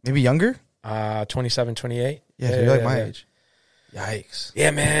 Maybe younger? 27, 28. Yeah, you're like my age. Yikes.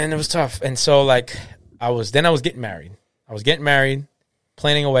 Yeah, man, it was tough. And so like I was getting married.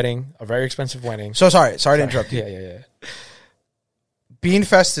 Planning a wedding, a very expensive wedding. So sorry to interrupt you. Yeah.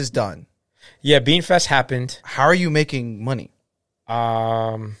 Beanfest is done. Yeah, Beanfest happened. How are you making money?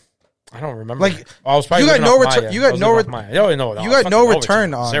 I don't remember. Like, I was probably you got no return. You got no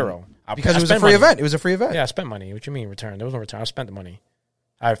return on zero because it was a free event. It was a free event. Yeah, I spent money. What you mean return? There was no return. I spent the money.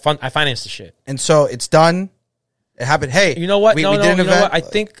 I financed the shit. And so it's done. It happened. Hey, you know what? We did an event. Know what? I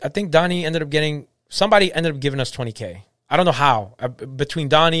think Donnie ended up somebody ended up giving us $20K. I don't know how, between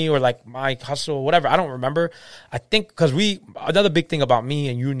Donnie or like my hustle, whatever. I don't remember. I think because another big thing about me,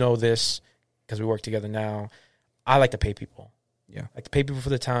 and you know this because we work together now, I like to pay people. Yeah. I like to pay people for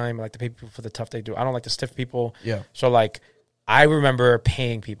the time. I like to pay people for the tough they do. I don't like to stiff people. Yeah. So like, I remember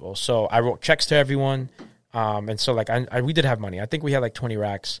paying people. So I wrote checks to everyone. And so like, we did have money. I think we had like 20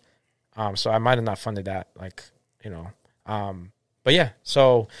 racks. So I might have not funded that. Like, you know, but yeah,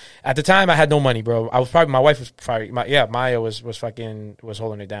 so at the time I had no money, bro. My wife was probably, Maya was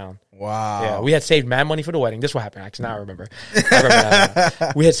holding it down. Wow. Yeah, we had saved mad money for the wedding. This is what happened. Actually, now I remember.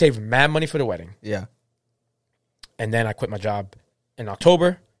 That. We had saved mad money for the wedding. Yeah. And then I quit my job in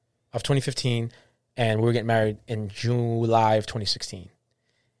October of 2015, and we were getting married in July of 2016.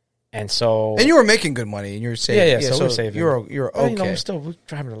 And so, and you were making good money, and you were saving. Yeah. So we were saving. You were okay. You know, we're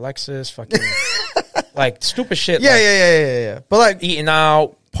driving a Lexus, fucking. Like stupid shit. Yeah. But like eating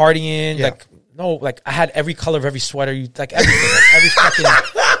out, partying, like I had every color of every sweater, like everything, like every fucking.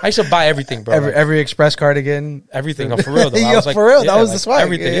 I used to buy everything, bro. Every Express cardigan, everything. No, for real though. I was like, for real, that was the swag.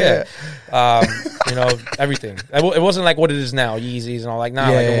 Everything, you know, everything. It wasn't like what it is now, Yeezys and all. Like,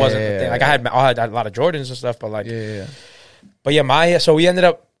 it wasn't the thing. Like I had a lot of Jordans and stuff, but like, But yeah, Maya. So we ended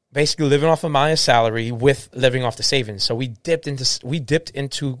up basically living off of Maya's salary with living off the savings. So we dipped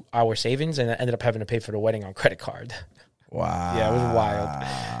into our savings and ended up having to pay for the wedding on credit card. Wow. Yeah, it was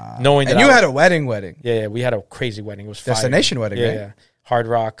wild. Knowing that you had a wedding. Yeah, we had a crazy wedding. It was destination wedding, right? Yeah. Hard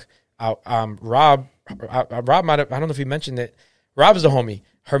Rock. Rob might have, I don't know if he mentioned it. Rob is a homie.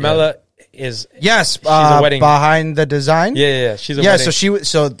 Hermela is she's a wedding behind the design. Yeah. She's a wedding.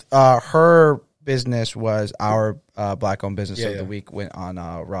 So her business was our black-owned business of the week went on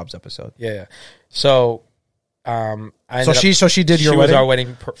Rob's episode. Yeah. So, she did your wedding? She was our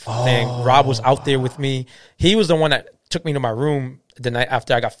wedding thing. Rob was out there with me. He was the one that took me to my room the night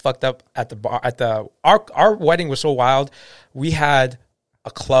after I got fucked up at the bar. Our wedding was so wild. We had a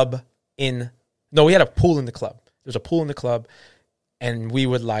club we had a pool in the club. There was a pool in the club. And we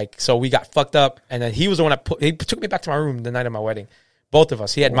would so we got fucked up. And then he was the one he took me back to my room the night of my wedding. Both of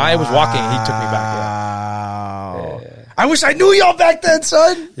us. Maya was walking and he took me back. Yeah. I wish I knew y'all back then,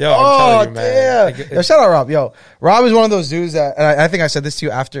 son. Yo, I'm telling you, man. Damn. Yo, shout out Rob. Yo, Rob is one of those dudes that, and I think I said this to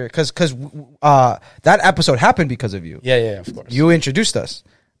you after, because that episode happened because of you. Yeah, of course. You introduced us.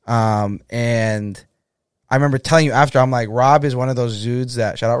 And I remember telling you after, I'm like, Rob is one of those dudes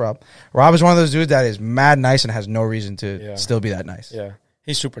that, shout out Rob. Rob is one of those dudes that is mad nice and has no reason to still be that nice. Yeah.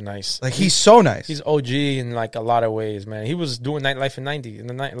 He's super nice. Like, he's so nice. He's OG in like a lot of ways, man. He was doing nightlife in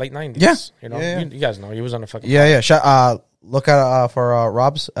the late 90s. Yeah. You know, You guys know. He was on the fucking. Yeah. Look at for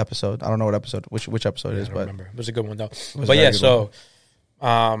Rob's episode. I don't know what episode, which episode it is, I don't but remember. It was a good one though. But yeah, so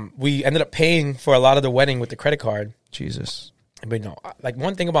we ended up paying for a lot of the wedding with the credit card. Jesus. But no, like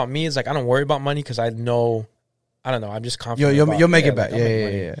one thing about me is like I don't worry about money because I know, I don't know. I'm just confident. You'll make it back.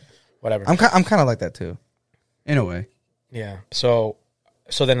 Yeah. Whatever. I'm kind of like that too, in a way. Yeah.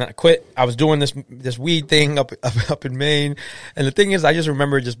 So then I quit. I was doing this weed thing up in Maine, and the thing is, I just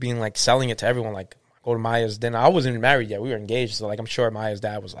remember just being like selling it to everyone, like go to Maya's dinner. I wasn't even married yet. We were engaged. So, like, I'm sure Maya's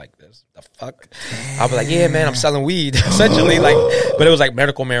dad was like, this, the fuck? I was like, yeah, man, I'm selling weed, essentially. Like, but it was like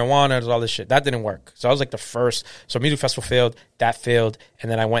medical marijuana. There's all this shit. That didn't work. So I was like the first. So music festival failed. That failed.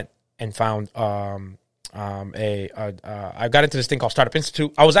 And then I went and found I got into this thing called Startup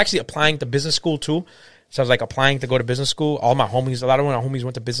Institute. I was actually applying to business school too. So I was like applying to go to business school. All my homies, a lot of my homies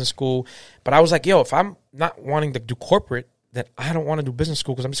went to business school. But I was like, yo, if I'm not wanting to do corporate, then I don't want to do business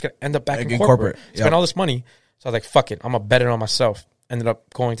school because I'm just going to end up back in corporate. Spend all this money. So I was like, fuck it. I'm going to bet it on myself. Ended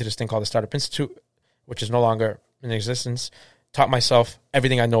up going to this thing called the Startup Institute, which is no longer in existence. Taught myself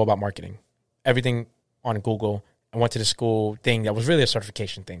everything I know about marketing. Everything on Google. I went to the school thing that was really a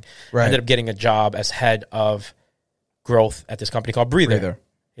certification thing. Right. I ended up getting a job as head of growth at this company called Breather.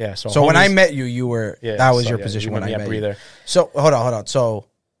 Yeah. So homies, when I met you, you were that was your position when I met Breather. You. So hold on. So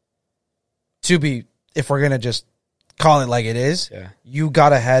if we're gonna just call it like it is, you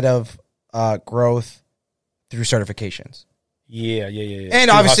got ahead of growth through certifications. Yeah. And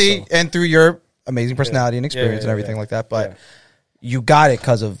through obviously, hustle. And through your amazing personality and experience and everything like that. But you got it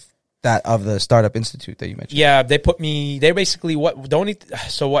because of that of the Startup Institute that you mentioned. Yeah, they basically what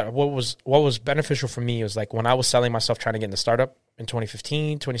was beneficial for me was like when I was selling myself trying to get into startup in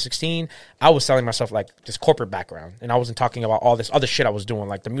 2015, 2016, I was selling myself like this corporate background and I wasn't talking about all this other shit I was doing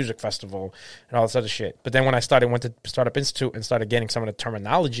like the music festival and all this other shit. But then when I went to Startup Institute and started getting some of the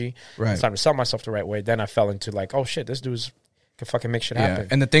terminology and started to sell myself the right way, then I fell into like, oh shit, this dude's can fucking make shit happen.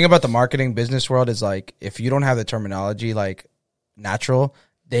 And the thing about the marketing business world is like if you don't have the terminology like natural,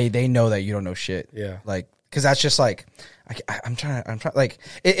 they know that you don't know shit. Yeah. Like, cause that's just like, I'm trying like,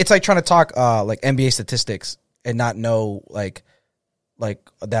 it's like trying to talk, like NBA statistics and not know like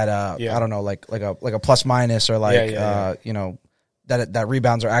that, I don't know, like a plus minus or like, you know, that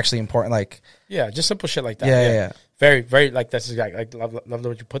rebounds are actually important. Like, just simple shit like that. Yeah. Very, very like, that's exactly like, love the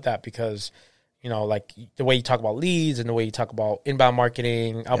way you put that because, you know, like the way you talk about leads and the way you talk about inbound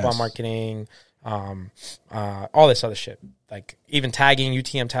marketing, outbound marketing, all this other shit, like even tagging,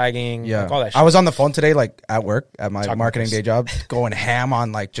 UTM tagging, like all that shit. I was on the phone today, like at work at my marketing day job, going ham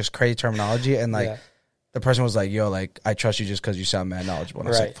on like just crazy terminology, and like the person was like, "Yo, like I trust you just because you sound mad knowledgeable." And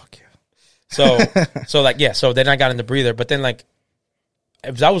I was like, "Fuck you." So then I got into Breather, but then like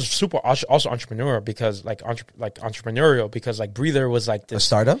I was super also entrepreneurial because entrepreneurial because like Breather was like this a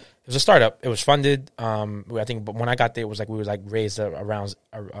startup. It was a startup. It was funded. I think, but when I got there, it was like we were like raised around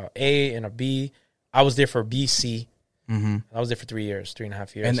a A and a B. I was there for B, C. Mm-hmm. I was there for 3.5 years.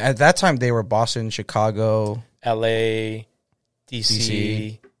 And at that time, they were Boston, Chicago, L.A.,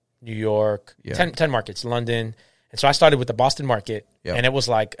 DC, New York, 10 markets, London. And so I started with the Boston market, and it was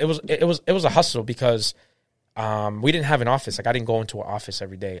like it was a hustle because. We didn't have an office. Like I didn't go into an office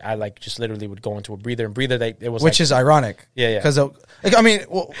every day. I like just literally would go into a Breather and Breather. It was which is ironic. Yeah. Because like, I mean,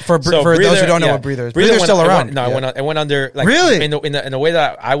 for Breather, those who don't know what Breather is, Breather's still around. It went under. Like, really? In the way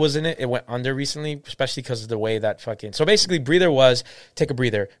that I was in it, it went under recently, especially because of the way that fucking. So basically, Breather was take a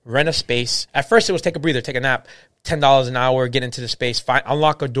breather, rent a space. At first, it was take a breather, take a nap, $10 an hour, get into the space,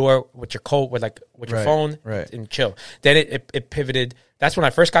 unlock a door with your coat, with your phone, and chill. Then it pivoted. That's when I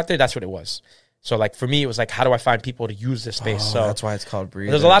first got there. That's what it was. So, like, for me, it was like, how do I find people to use this space? So that's why it's called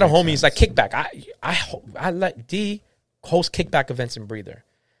Breather. There's a lot of homies, like Kickback. I let D host Kickback events in Breather.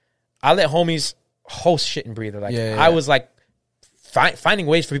 I let homies host shit in Breather. Like, I was, like, finding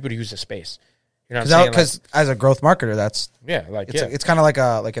ways for people to use the space. You know what I'm saying? Because as a growth marketer, that's... It's it's kind of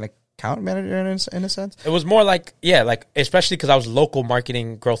like an account manager in a sense. It was more like, especially because I was local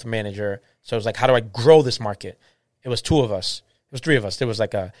marketing growth manager. So, it was like, how do I grow this market? It was 2 of us. It was 3 of us. There was,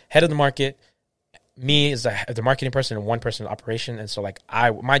 like, a head of the market, me as the marketing person and 1 person in operation. And so like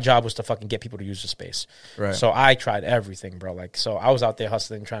my job was to fucking get people to use the space. Right. So I tried everything, bro. Like, so I was out there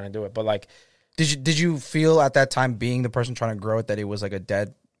hustling, trying to do it. But like, did you feel at that time being the person trying to grow it that it was like a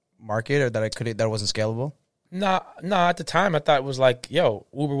dead market or that it wasn't scalable? Nah. At the time I thought it was like, yo,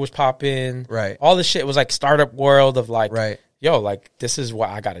 Uber was popping. Right. All this shit was like startup world of like, yo, like this is what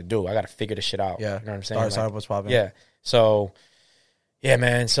I got to do. I got to figure this shit out. Yeah. You know what I'm saying? Startup was popping. Yeah. So yeah,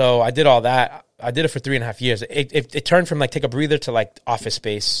 man. So I did all that. I did it for 3.5 years. It turned from like take a breather to like office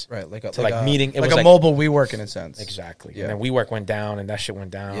space, right? Like a meeting. It like was a mobile WeWork in a sense. Exactly. Yeah. And then WeWork went down, and that shit went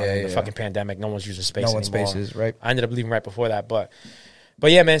down. Yeah. The fucking pandemic, no one's using space. No one's spaces, right? I ended up leaving right before that, but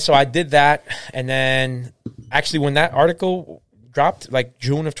yeah, man. So I did that, and then actually when that article dropped, like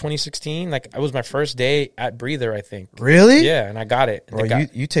June of 2016, like it was my first day at Breather, I think. Really? Yeah, and I got it. Bro,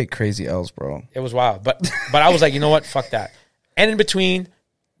 you take crazy L's, bro. It was wild, but I was like, you know what? Fuck that. And in between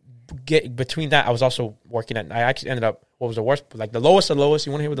that, I was also working at. I actually ended up. What was the worst? Like the lowest of lowest.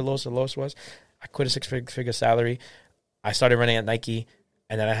 You want to hear what the lowest of lowest was? I quit a 6-figure salary. I started running at Nike,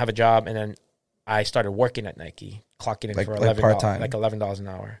 and then I have a job, and then I started working at Nike, clocking in for $11 an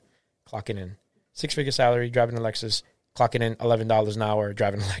hour, clocking in 6-figure salary, driving a Lexus, clocking in $11 an hour,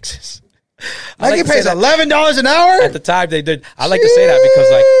 driving a Lexus. Nike pays $11 an hour? At the time they did. I like to say that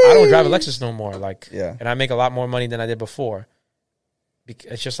because like I don't drive a Lexus no more. Like, and I make a lot more money than I did before.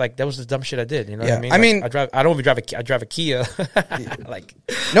 It's just like that was the dumb shit I did. You know what I mean? I mean, I don't even drive I drive a Kia. Like,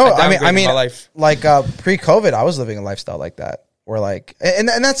 no, I mean, my life. Like pre-COVID, I was living a lifestyle like that. Where like, and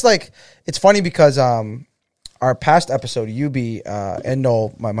that's like, it's funny because our past episode, Yubi and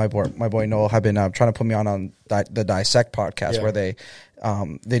Noel, my boy Noel, have been trying to put me on the Dissect podcast where they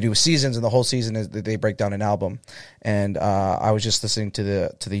do seasons, and the whole season is they break down an album. And I was just listening to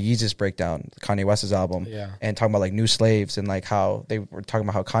the Yeezus breakdown, Kanye West's album, and talking about like New Slaves and like how they were talking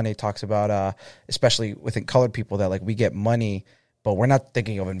about how Kanye talks about, especially within colored people, that like we get money, but we're not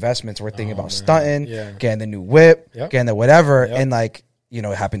thinking of investments. We're thinking about stunting, getting the new whip, getting the whatever, and like, you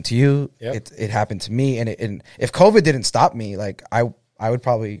know, it happened to you. It happened to me, and if COVID didn't stop me, like I would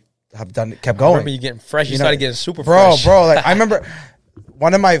probably have kept going. I remember you getting fresh. You started getting super fresh, bro. Like I remember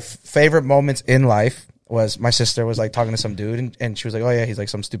one of my favorite moments in life was my sister was like talking to some dude, and she was like, "Oh yeah, he's like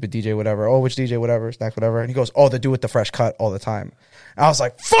some stupid DJ, whatever. Oh, which DJ, whatever, Snacks, whatever." And he goes, "Oh, the dude with the fresh cut all the time." And I was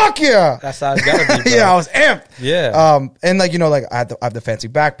like, "Fuck yeah!" That's how it's gotta be, bro. Yeah, I was amped. Yeah. And like, you know, like I have the fancy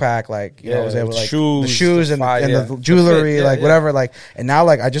backpack, like, you know, I was able to like shoes, the shoes and the jewelry, like whatever, like. And now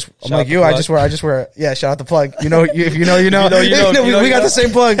like I'm like you, I just wear. Yeah, shout out the plug. You know, if you know, you know. We got the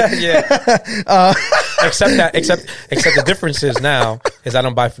same plug. Yeah. Except the difference is now is I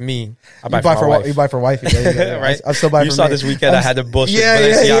don't buy for me. I buy for my wife. You buy for wifey, right? I'm still buying. You saw this weekend I had the bullshit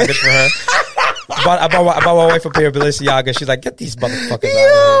Balenciagas for her. I bought my wife a pair of Balenciagas. She's like, "Get these motherfuckers out of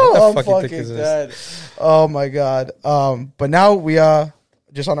here. What the fuck you think is this?" Oh my god. But now we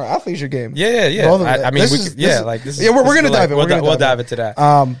just on our athleisure game. Yeah. I mean, we're gonna dive in. We'll dive into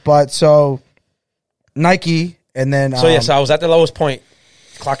that. But so Nike, and then so I was at the lowest point,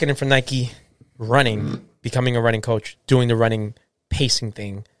 clocking in for Nike, running, becoming a running coach, doing the running pacing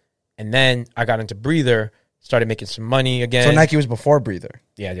thing, and then I got into Breather. Started making some money again. So Nike was before Breather.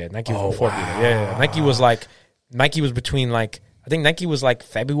 Yeah. Nike was before Breather. Yeah. Nike was between like, I think Nike was like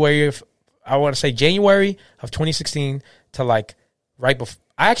February of, I want to say January of 2016 to like right before.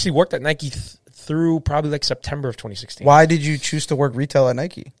 I actually worked at Nike through probably like September of 2016. Why did you choose to work retail at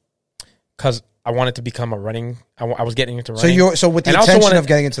Nike? Because I wanted to become a running. I was getting into running. So with the intention of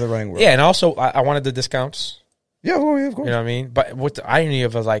getting into the running world. Yeah, and also I wanted the discounts. Yeah, well, yeah, of course. You know what I mean? But with the irony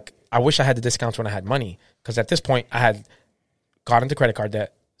of it, like, I wish I had the discounts when I had money. Because at this point, I had got into credit card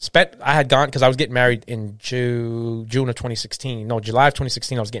debt. I had gone, because I was getting married in June of 2016. No, July of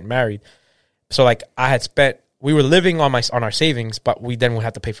 2016, I was getting married. So, like, I had spent, we were living on our savings, but we then would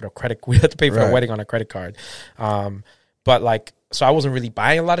have to pay for we had to pay for the wedding on a credit card. But, like, so I wasn't really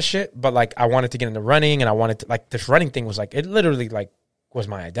buying a lot of shit, but, like, I wanted to get into running, and I wanted to, like, this running thing was, like, it literally, like, was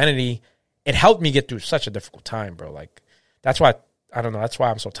my identity. It helped me get through such a difficult time, bro. Like, that's why, I don't know, that's why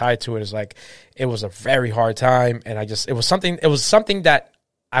I'm so tied to it. Is like, it was a very hard time, and it was something that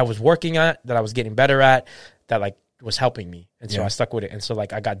I was working at, that I was getting better at, that, like, was helping me. And so I stuck with it. And so,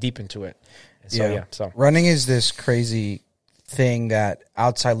 like, I got deep into it. And so, so. Running is this crazy thing that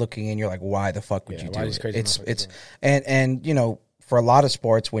outside looking in, you're like, why the fuck would you do it? And, you know, for a lot of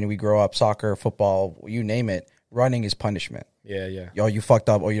sports, when we grow up, soccer, football, you name it, running is punishment. Yeah. Yo, you fucked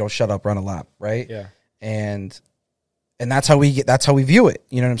up, or you don't shut up, run a lap, right? Yeah. And that's how we view it.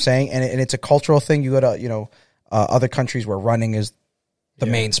 You know what I'm saying? And it's a cultural thing. You go to, you know, other countries where running is the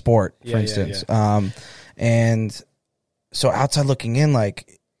main sport, for instance. And so outside looking in,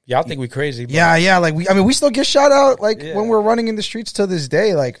 like, y'all think we crazy. But like we still get shot out, like, when we're running in the streets to this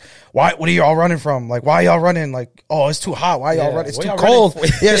day. Like, what are y'all running from? Like, why y'all running? Like, oh, it's too hot. Why y'all running? It's too cold.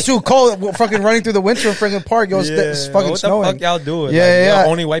 It's too cold. We're fucking running through the winter in Franklin Park. Yo, it's fucking snowing. What the fuck y'all doing?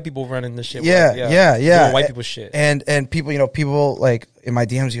 Only white people running this shit. Yeah. White people shit. And people, you know, people like in my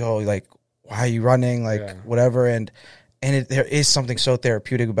DMs, yo, like, why are you running? Like, whatever. And there is something so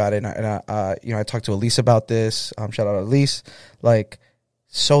therapeutic about it. And you know, I talked to Elise about this. Shout out to Elise. Like,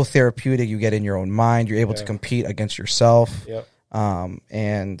 so therapeutic. You get in your own mind. You're able to compete against yourself.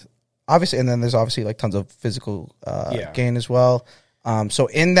 And obviously, and then there's obviously like tons of physical gain as well. So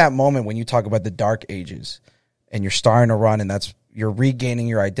in that moment, when you talk about the dark ages and you're starting to run, and you're regaining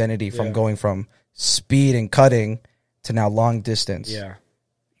your identity from going from speed and cutting to now long distance. Yeah.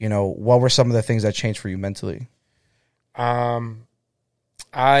 You know, what were some of the things that changed for you mentally? I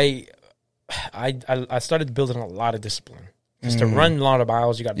started building a lot of discipline. Just to run a lot of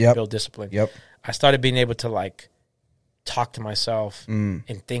miles, you got to build discipline. I started being able to, like, talk to myself and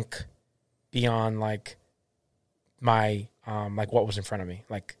think beyond, like, my like what was in front of me.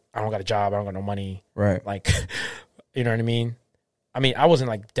 Like I don't got a job, I don't got no money. Right. Like, you know what I mean? I mean, I wasn't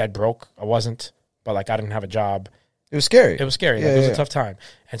like dead broke. I wasn't, but like I didn't have a job. It was scary. It was scary. Like, it was a tough time.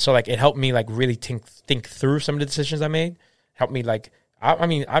 And so like it helped me like really think through some of the decisions I made. Helped me like I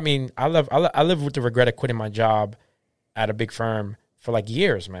mean I live with the regret of quitting my job at a big firm for like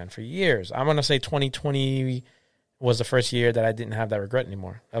years, man, for years. I'm gonna say 2020 was the first year that I didn't have that regret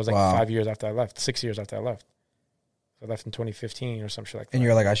anymore. That was like 5 years after I left, 6 years after I left. So I left in 2015 or some shit like that. And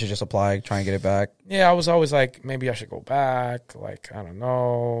you're like, I should just apply, try and get it back. Yeah, I was always like, maybe I should go back. Like, I don't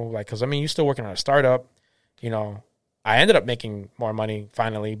know. Like, because I mean, you're still working on a startup. You know, I ended up making more money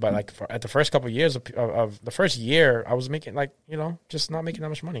finally, but like at the first couple of years of the first year, I was making like, you know, just not making that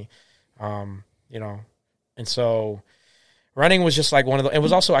much money. You know, and so running was just like one of the. It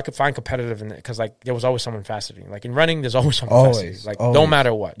was also I could find competitive in it because like there was always someone faster than you. Like in running, there's always someone faster than you. Like no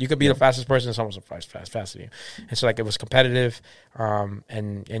matter what, you could be the fastest person, and someone's faster than you. And so like it was competitive,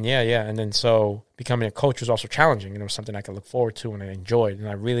 and yeah, and then so becoming a coach was also challenging, and it was something I could look forward to and I enjoyed, and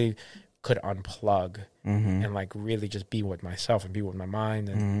I really could unplug and like really just be with myself and be with my mind,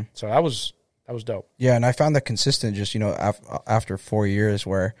 and so that was dope. Yeah, and I found that consistent. Just after 4 years,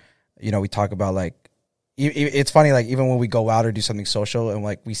 where we talk about like. It's funny, like even when we go out or do something social and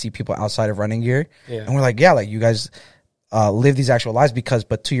like we see people outside of running gear and we're like, yeah, like you guys live these actual lives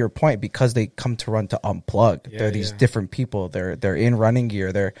but to your point, because they come to run to unplug. They're these different people. They're in running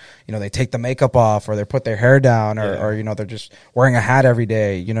gear. They're, they take the makeup off or they put their hair down or they're just wearing a hat every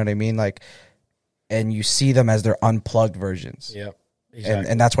day. You know what I mean? Like, and you see them as their unplugged versions. Yeah.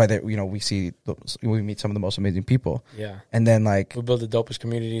 Exactly. And that's why we meet some of the most amazing people. Yeah. And then like we build the dopest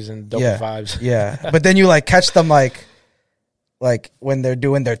communities and dopest vibes. Yeah. But then you like catch them like when they're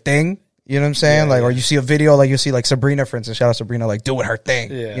doing their thing, you know what I'm saying? Or you see a video, like you see like Sabrina, for instance, shout out Sabrina, like doing her thing.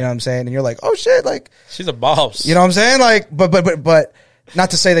 Yeah. You know what I'm saying? And you're like, oh shit, like she's a boss. You know what I'm saying? Like but not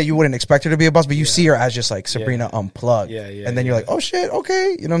to say that you wouldn't expect her to be a boss, but you see her as just like Sabrina unplugged. Yeah. And then you're like, oh shit,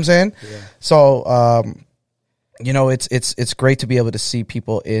 okay. You know what I'm saying? Yeah. So it's great to be able to see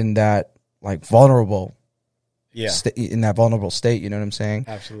people in that like vulnerable, in that vulnerable state. You know what I'm saying?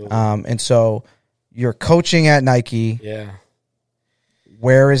 Absolutely. And so you're coaching at Nike. Yeah.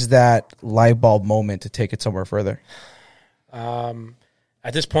 Where is that light bulb moment to take it somewhere further?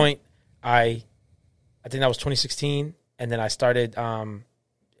 At this point, I think that was 2016, and then I started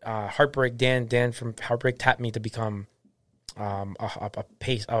Heartbreak. Dan from Heartbreak tapped me to become.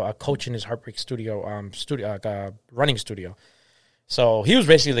 A coach in his Heartbreak running studio. So he was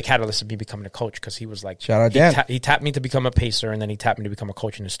basically the catalyst of me becoming a coach because he was like, shout out Dan. He tapped me to become a pacer, and then he tapped me to become a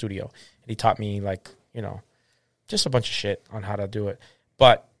coach in the studio. And he taught me like, just a bunch of shit on how to do it.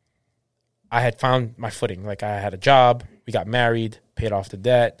 But I had found my footing. Like I had a job, we got married, paid off the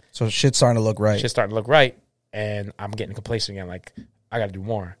debt. So shit's starting to look right. And I'm getting complacent again. Like I got to do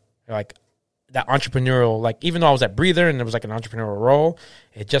more. Like that entrepreneurial, like even though I was at Breather and there was like an entrepreneurial role,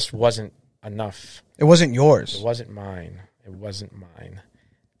 it just wasn't enough. It wasn't yours. It wasn't mine.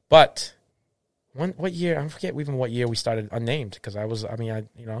 But what year? I forget even what year we started Unnamed because I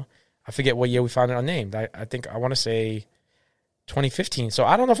forget what year we founded Unnamed. I want to say 2015. So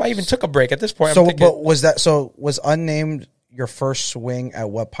I don't know if I even took a break at this point. Was Unnamed your first swing at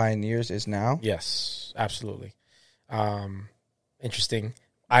what Pioneers is now? Yes, absolutely. Interesting.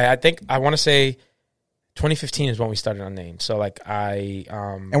 I think I want to say 2015 is when we started Unnamed. So like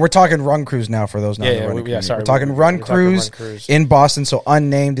and we're talking Run Cruise now for those not in the running community. We're talking Run Cruise in Boston. So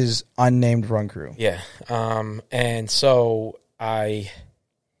Unnamed is Unnamed Run Crew. Yeah. And so that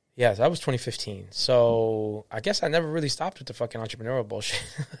was 2015. So I guess I never really stopped with the fucking entrepreneurial bullshit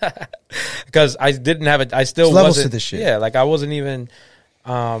because I didn't have it. I still levels wasn't to this shit. Yeah. Like I wasn't even.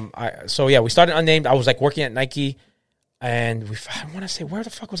 We started Unnamed. I was like working at Nike. And I want to say, where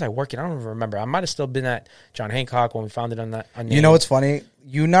the fuck was I working? I don't even remember. I might have still been at John Hancock when we founded on that. You know what's funny?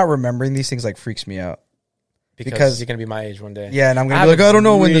 You not remembering these things like freaks me out. Because you're going to be my age one day. Yeah, and I'm going to be like, I don't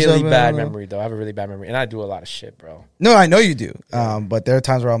know when this happened. I have a really bad memory, though. I have a really bad memory. And I do a lot of shit, bro. No, I know you do. But there are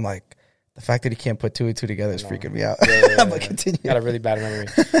times where I'm like, the fact that he can't put two and two together is freaking me out. I'm going to continue. Got a really bad memory.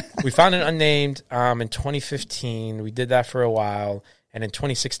 We founded Unnamed in 2015. We did that for a while. And in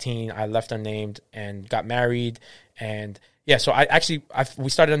 2016, I left Unnamed and got married. And yeah, so we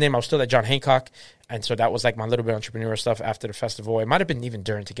started Unnamed. I was still at John Hancock. And so that was like my little bit of entrepreneurial stuff after the festival. It might have been even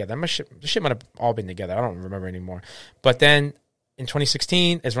during together. The shit might have all been together. I don't remember anymore. But then in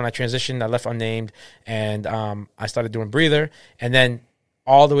 2016 is when I transitioned. I left Unnamed and I started doing Breather. And then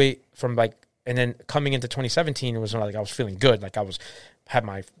all the way from and then coming into 2017, it was when I was feeling good. Like I had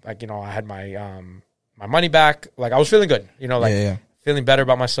my money back. Like I was feeling good, feeling better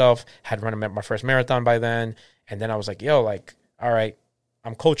about myself. Had run my first marathon by then. And then I was like, yo, like, all right,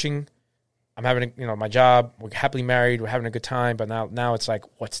 I'm coaching. I'm having, my job. We're happily married. We're having a good time. But now it's like,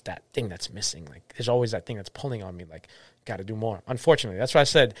 what's that thing that's missing? Like, there's always that thing that's pulling on me. Like, got to do more. Unfortunately, that's why I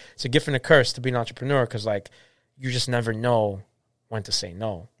said it's a gift and a curse to be an entrepreneur, because, like, you just never know when to say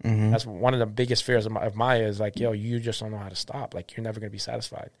no. Mm-hmm. That's one of the biggest fears of Maya is, like, yo, you just don't know how to stop. Like, you're never going to be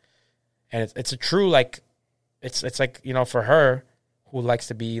satisfied. And it's a true, like, it's like, for her, who likes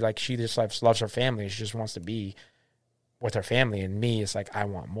to be, like, she just loves her family. She just wants to be with her family. And me, it's like, I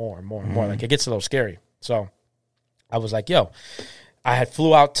want more and more and more. Like, it gets a little scary. So I was like, yo, I had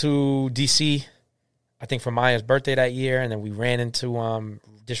flew out to D.C., I think for Maya's birthday that year, and then we ran into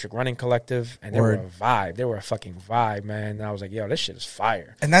District Running Collective, and they were a vibe. They were a fucking vibe, man. And I was like, yo, this shit is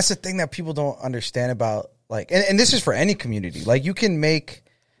fire. And that's the thing that people don't understand about, like, and this is for any community. Like, you can make,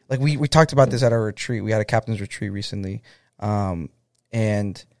 like, we talked about this at our retreat. We had a captain's retreat recently,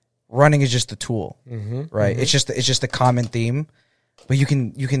 and running is just a tool, right? It's just a common theme, but you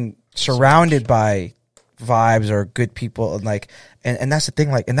can surround it by vibes or good people, and like, and that's the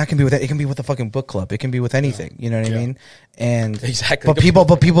thing, like, and that can be with it can be with a fucking book club, it can be with anything, you know what I mean? And exactly, but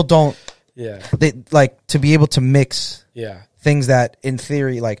people don't, they like to be able to mix things that in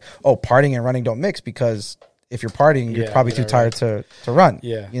theory, like, oh, partying and running don't mix, because if you're partying, you're probably too tired to run,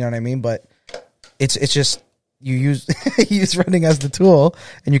 you know what I mean? But it's just you use use running as the tool,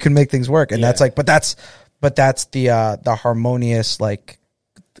 and you can make things work, and that's like, but that's the harmonious, like,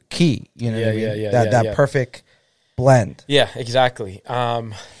 key, you know what I mean? That perfect blend. Yeah, exactly.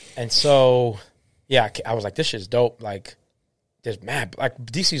 And so, I was like, this shit's dope. Like, there's mad, like,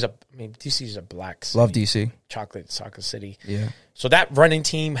 DC's a black city. Love DC. Chocolate city. Yeah. So that running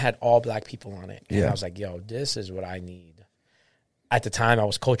team had all black people on it. And I was like, yo, this is what I need. At the time, I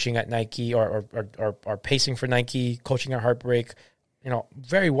was coaching at Nike or pacing for Nike, coaching at Heartbreak.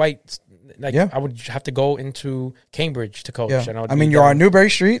 Very white. Like, I would have to go into Cambridge to coach. Yeah. I mean, you're on Newbury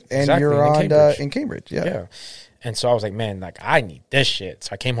Street, and you're on Cambridge. In Cambridge. Yeah. And so I was like, man, like, I need this shit. So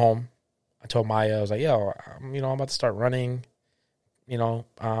I came home. I told Maya, I was like, yo, I'm about to start running,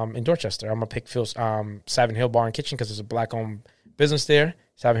 in Dorchester. I'm going to pick Phil's Savin Hill Bar and Kitchen, because there's a black-owned business there.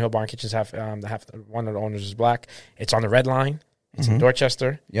 Savin Hill Bar and Kitchen's one of the owners is black. It's on the Red Line. It's in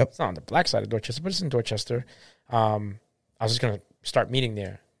Dorchester. Yep. It's not on the black side of Dorchester, but it's in Dorchester. I was just going to start meeting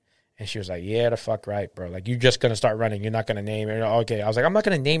there. And she was like, yeah, the fuck right, bro. Like, you're just going to start running. You're not going to name it. Okay. I was like, I'm not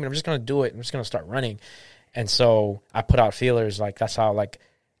going to name it. I'm just going to do it. I'm just going to start running. And so I put out feelers. Like, that's how, like,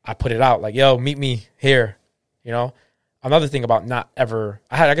 I put it out. Like, yo, meet me here. Another thing about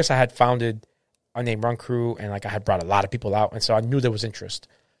I guess I had founded Unnamed Run Crew, and, like, I had brought a lot of people out. And so I knew there was interest.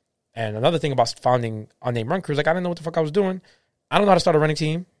 And another thing about founding Unnamed Run Crew is, like, I didn't know what the fuck I was doing. I don't know how to start a running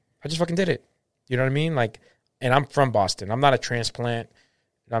team. I just fucking did it. You know what I mean? Like, and I'm from Boston. I'm not a transplant.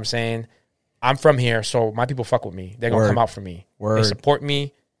 You know what I'm saying? I'm from here, so my people fuck with me. They're going to come out for me. They support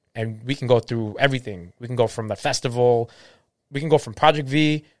me, and we can go through everything. We can go from the festival. We can go from Project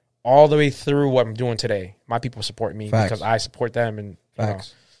V all the way through what I'm doing today. My people support me because I support them. And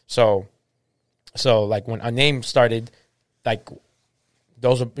so like, when Unnamed started, like,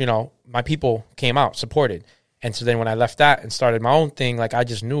 those, my people came out, supported. And so then when I left that and started my own thing, like, I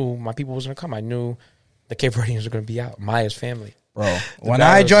just knew my people was going to come. I knew the Cape Verdeans were going to be out. Maya's family. Bro, when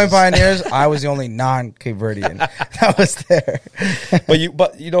I joined Pioneers, I was the only non-Cape Verdean that was there.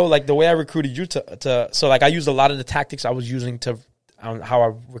 but like, the way I recruited you so, like, I used a lot of the tactics I was using to how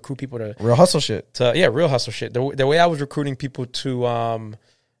I recruit people to real hustle shit. Real hustle shit. The way I was recruiting people to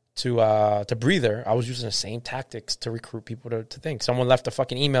Breather, I was using the same tactics to recruit people to think. Someone left a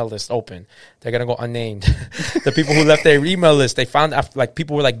fucking email list open. They're going to go unnamed. The people who left their email list, they found, after, like,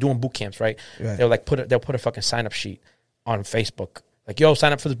 people were, like, doing boot camps, right? They'll, like, they'll put a fucking sign up sheet on Facebook. Like, yo,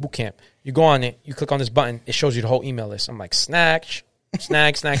 sign up for this boot camp. You go on it, you click on this button, it shows you the whole email list. I'm like, snag.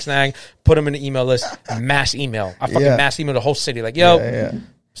 Put them in the email list, mass email. I fucking mass email the whole city. Like, yo,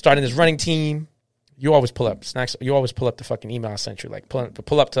 starting this running team. You always pull up snacks. You always pull up the fucking email I sent you. Like,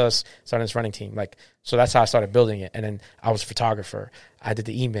 pull up to us, starting this running team. Like, so that's how I started building it. And then I was a photographer. I did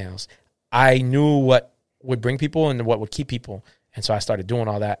the emails. I knew what would bring people and what would keep people. And so I started doing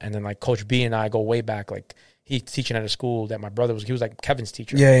all that. And then, like, Coach B and I go way back. Like, he's teaching at a school that my brother was. He was, like, Kevin's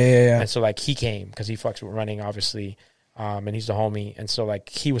teacher. Yeah. And so, like, he came because he fucks with running, obviously. And he's the homie. And so, like,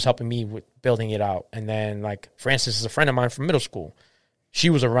 he was helping me with building it out. And then, like, Frances is a friend of mine from middle school. She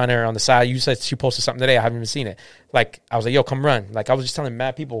was a runner on the side. You said she posted something today. I haven't even seen it. Like, I was like, yo, come run. Like, I was just telling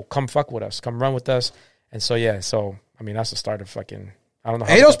mad people, come fuck with us. Come run with us. And so, yeah. So, I mean, that's the start of fucking, I don't know.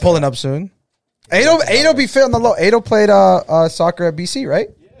 Ado's pulling up soon. Ado be fit on the low. Ado played soccer at BC, right?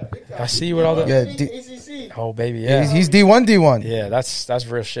 I see you with all the... Yeah, Oh, baby, yeah. He's D1, D1. Yeah, that's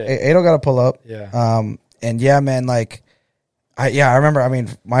real shit. Ado got to pull up. Yeah. And yeah, man, like, I remember, I mean,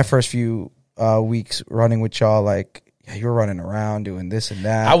 my first few weeks running with y'all, like, yeah, you were running around doing this and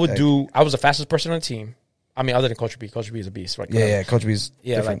that. I was the fastest person on the team. I mean, other than Coach B. Coach B is a beast. Right? Yeah, Coach B's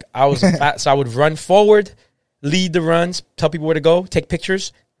different. Like, I was so I would run forward, lead the runs, tell people where to go, take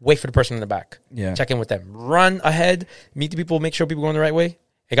pictures, wait for the person in the back. Yeah. Check in with them. Run ahead, meet the people, make sure people are going the right way.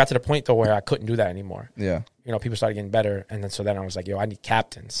 It got to the point, though, where I couldn't do that anymore. Yeah. You know, people started getting better. And then I was like, yo, I need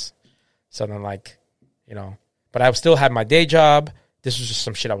captains. So then, like, you know, but I still had my day job. This was just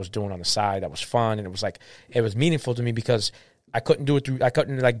some shit I was doing on the side that was fun. And it was like, it was meaningful to me because I couldn't do it I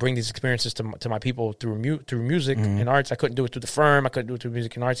couldn't like bring these experiences to my people through music and arts. I couldn't do it through the firm. I couldn't do it through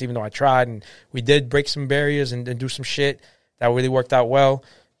music and arts, even though I tried. And we did break some barriers and do some shit that really worked out well.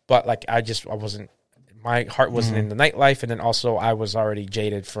 But like, I wasn't, my heart wasn't in the nightlife. And then also I was already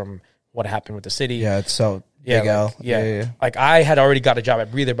jaded from what happened with the city. Yeah. It's so yeah, big L. Like, yeah. Like I had already got a job at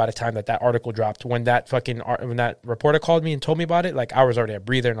Breather by the time that article dropped. When that reporter called me and told me about it, like I was already at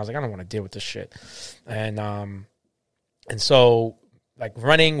Breather and I was like, I don't want to deal with this shit. And so, like,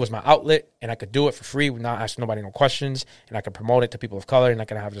 running was my outlet, and I could do it for free, not ask nobody no questions, and I could promote it to people of color, and I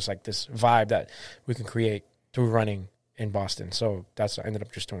could have just, like, this vibe that we can create through running in Boston. So I ended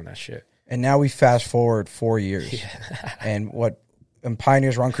up just doing that shit. And now we fast forward 4 years. Yeah. And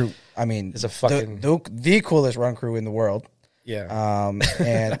Pioneers Run Crew, I mean, it's a fucking the coolest run crew in the world. Yeah.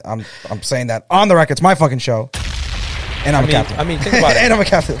 And I'm saying that on the record. It's my fucking show. And I'm a captain. I mean, think about it. And I'm a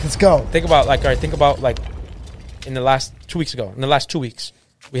captain. Let's go. Think about, in the last 2 weeks,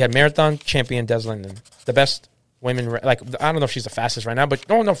 we had marathon champion Des Linden, the best women. Like, I don't know if she's the fastest right now, but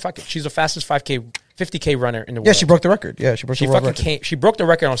no, fuck it. She's the fastest 5K, 50K runner in the world. Yeah, she broke the record. Yeah, she broke the world record. She broke the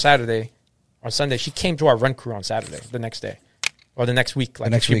record on Saturday. On Sunday, she came to our run crew on Saturday, the next day, or the next week.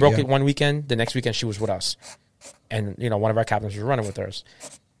 Like, if she broke it one weekend, the next weekend she was with us, and you know, one of our captains was running with hers.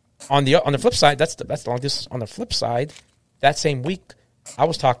 On the flip side, that's the longest. On the flip side, that same week, I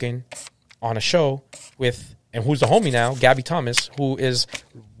was talking on a show with. And who's the homie now? Gabby Thomas, who is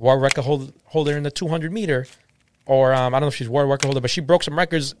world record holder in the 200 meter. Or I don't know if she's world record holder, but she broke some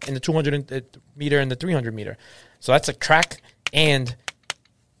records in the 200 meter and the 300 meter. So that's a track and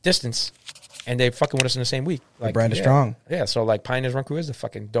distance. And they fucking with us in the same week. Like, the brand is strong. Yeah, so like Pioneers Run Crew is the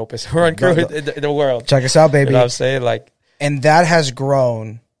fucking dopest run crew in the world. Check us out, baby. You know what I'm saying? Like, and that has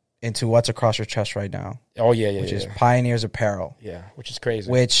grown into what's across your chest right now. Oh yeah, which is Pioneers Apparel. Yeah, which is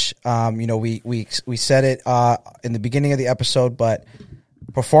crazy. Which you know, we said it in the beginning of the episode, but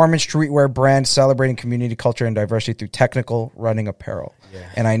performance streetwear brand celebrating community culture and diversity through technical running apparel. Yeah.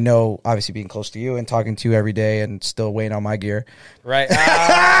 And I know, obviously, being close to you and talking to you every day and still waiting on my gear. Right.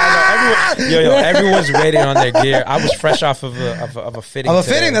 Everyone's waiting on their gear. I was fresh off of a fitting. Of a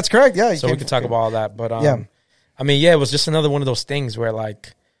fitting, that's correct. Yeah. So we could talk about all that. But yeah. I mean, yeah, it was just another one of those things where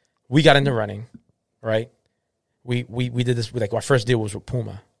like we got into running, right? We did this with, like, our first deal was with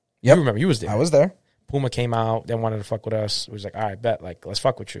Puma. Yep. You remember, you was there. I was there. Puma came out, they wanted to fuck with us. It was like, all right, bet, like, let's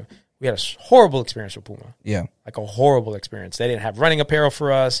fuck with you. We had a horrible experience with Puma. Yeah. Like a horrible experience. They didn't have running apparel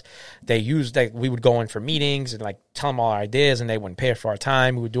for us. They we would go in for meetings and like tell them all our ideas and they wouldn't pay us for our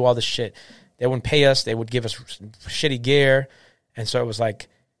time. We would do all this shit. They wouldn't pay us. They would give us shitty gear. And so it was like,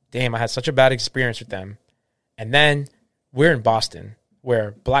 damn, I had such a bad experience with them. And then we're in Boston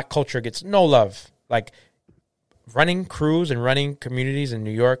where black culture gets no love. Like running crews and running communities in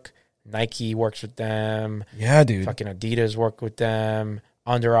New York, Nike works with them. Yeah, dude. Fucking Adidas work with them.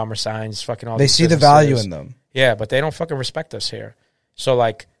 Under Armour signs fucking all they these see the value in them. Yeah, but they don't fucking respect us here. So,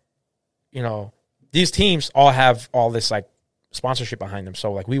 like, you know, these teams all have all this, like, sponsorship behind them.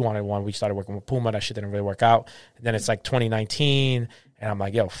 So, like, we wanted one. We started working with Puma. That shit didn't really work out. And then it's, like, 2019. And I'm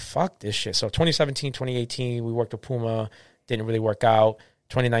like, yo, fuck this shit. So, 2017, 2018, we worked with Puma. Didn't really work out.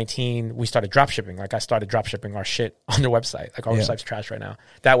 2019, we started drop shipping. Like, I started drop shipping our shit on their website. Like, our website's trash right now.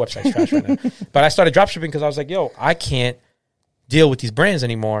 That website's trash right now. But I started drop shipping because I was like, yo, I can't deal with these brands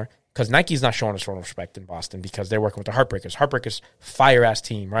anymore because Nike's not showing us real respect in Boston because they're working with the Heartbreakers. Heartbreakers, fire-ass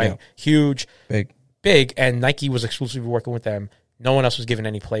team, right? Yeah. Huge. Big. And Nike was exclusively working with them. No one else was giving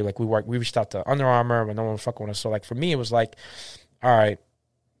any play. Like, we reached out to Under Armour, but no one was fucking with us. So, like, for me, it was like, all right,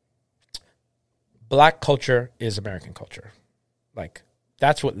 black culture is American culture. Like,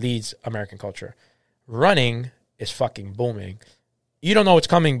 that's what leads American culture. Running is fucking booming. You don't know what's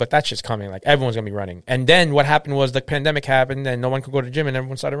coming, but that shit's coming. Like, everyone's going to be running. And then what happened was the pandemic happened and no one could go to the gym and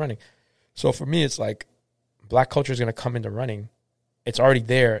everyone started running. So for me, it's like black culture is going to come into running. It's already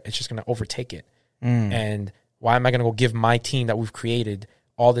there. It's just going to overtake it. And why am I going to go give my team that we've created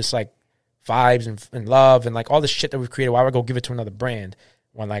all this, like, vibes and love and, like, all this shit that we've created? Why would I go give it to another brand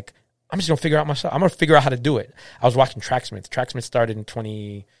when, like, I'm just gonna figure out myself. I'm gonna figure out how to do it. I was watching Tracksmith. Tracksmith started in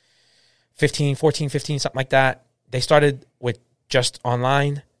 2015, 14, 15, something like that. They started with just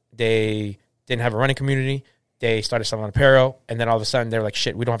online. They didn't have a running community. They started selling apparel, and then all of a sudden they're like,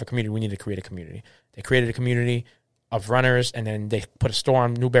 shit, we don't have a community. We need to create a community. They created a community of runners, and then they put a store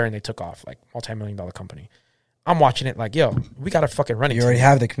on Newberry, and they took off, like multi-million-dollar company. I'm watching it like, yo, we got a fucking running team. You already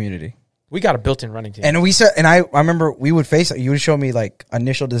have the community. We got a built-in running team. And we said, and I remember we would face it. You would show me like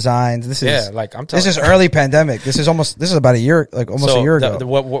initial designs. This is like I'm telling this is early pandemic. This is about a year, like almost a year ago.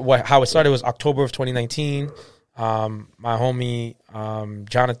 How it started was October of 2019. My homie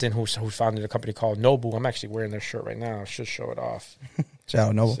Jonathan, who founded a company called Nobu. I'm actually wearing their shirt right now. I should show it off. Shout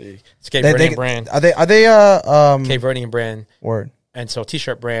out Nobu. It's Cape Verdean brand. Are they Cape Verdean brand. Word. And so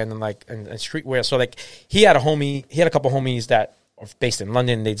t-shirt brand and streetwear. So like he had a couple homies that are based in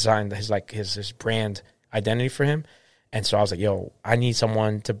London. They designed his brand identity for him. And so I was like, yo, I need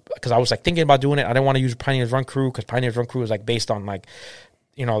someone to, because I was like thinking about doing it. I didn't want to use Pioneers Run Crew because Pioneers Run Crew is like based on like,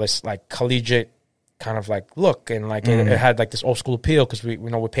 you know, this like collegiate kind of like look, and like it had like this old school appeal because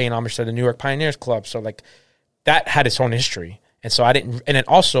we're paying homage to the New York Pioneers Club. So like that had its own history. And so I didn't, and then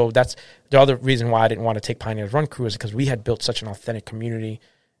also that's the other reason why I didn't want to take Pioneers Run Crew is because we had built such an authentic community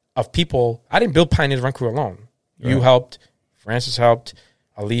of people. I didn't build Pioneers Run Crew alone. Right. You helped, Francis helped,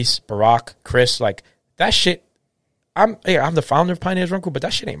 Elise, Barack, Chris, like that shit. I'm the founder of Pioneers Run Crew, but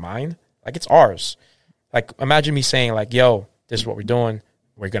that shit ain't mine. Like it's ours. Like imagine me saying like, yo, this is what we're doing.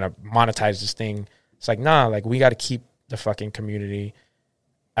 We're going to monetize this thing. It's like, nah, like we got to keep the fucking community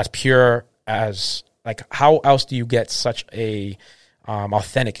as pure as, like, how else do you get such a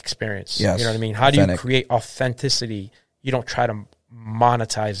authentic experience? Yes, you know what I mean? How do you create authenticity? You don't try to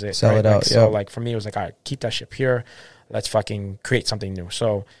monetize it. Sell it out. So, like, for me, it was like, all right, keep that shit pure. Let's fucking create something new.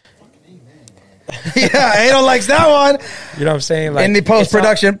 So, yeah, Adol likes that one. You know what I'm saying? Like, in the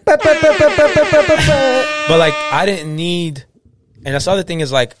post-production. But, like, I didn't need, and that's the other thing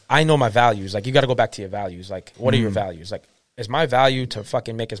is, like, I know my values. Like, you got to go back to your values. Like, what are your values? Like, is my value to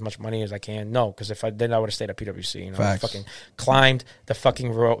fucking make as much money as I can? No, because if I did, I would have stayed at PwC. You know, I fucking climbed the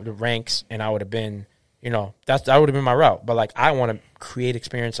fucking the ranks, and I would have been, you know, that would have been my route. But like, I want to create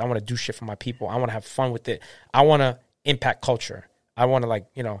experience. I want to do shit for my people. I want to have fun with it. I want to impact culture. I want to, like,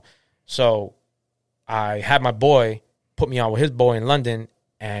 you know. So I had my boy put me on with his boy in London,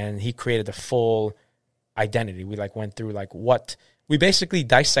 and he created the full identity. We like went through like we basically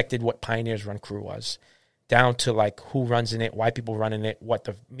dissected what Pioneers Run Crew was, down to like who runs in it, why people run in it, what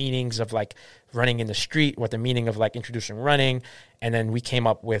the meanings of like running in the street, what the meaning of like introducing running, and then we came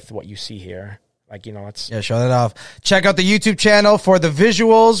up with what you see here. Like, you know, show that off. Check out the YouTube channel for the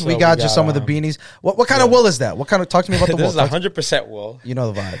visuals. So we got just some of the beanies. What kind of wool is that? What kind of, talk to me about the wool. This is 100% wool. You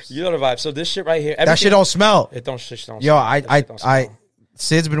know the vibes. You know the vibes. So this shit right here, that shit don't smell. It don't smell.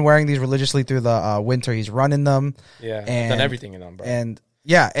 Sid's been wearing these religiously through the winter. He's running them. Yeah, I've done everything in them, bro. And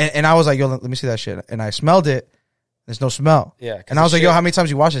yeah, and I was like, yo, let me see that shit. And I smelled it. There's no smell. Yeah. And I was like, yo, how many times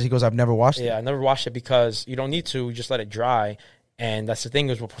you wash this? He goes, I've never washed it. Yeah, I never washed it because you don't need to. You just let it dry. And that's the thing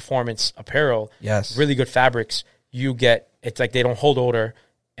is with performance apparel, yes, really good fabrics, you get, it's like they don't hold odor,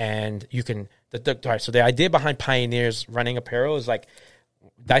 and you can, all right, so the idea behind Pioneers running apparel is like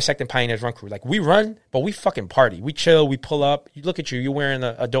dissecting Pioneers Run Crew. Like, we run, but we fucking party. We chill, we pull up. You look at you're wearing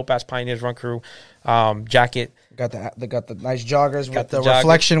a dope-ass Pioneers Run Crew jacket. They got the nice joggers with the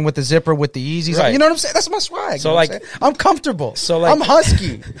reflection, with the zipper, with the Yeezys. Right. You know what I'm saying? That's my swag. So, like, I'm comfortable. So, like, I'm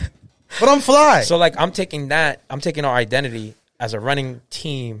husky, but I'm fly. So, like, I'm taking our identity as a running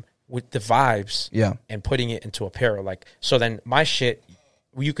team with the vibes, and putting it into apparel. Like, so then my shit,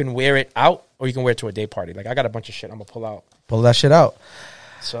 you can wear it out or you can wear it to a day party. Like, I got a bunch of shit I'm gonna pull out. Pull that shit out.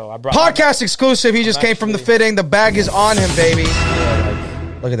 So I brought podcast exclusive. He just came from the fitting. The bag is on him, baby.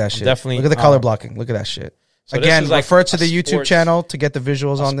 Look at that shit. Definitely. Look at the color blocking. Look at that shit. So again, refer to the YouTube channel to get the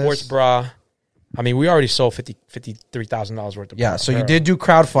visuals on this. Sports bra. I mean, we already sold $53,000 worth of. Yeah. So you did do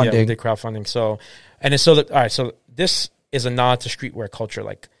crowdfunding. Yeah, we did crowdfunding. So, and it's all right. So this is a nod to streetwear culture,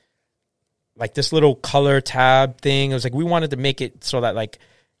 like this little color tab thing. It was like, we wanted to make it so that like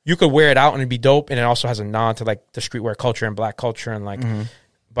you could wear it out and it'd be dope, and it also has a nod to like the streetwear culture and black culture, and like,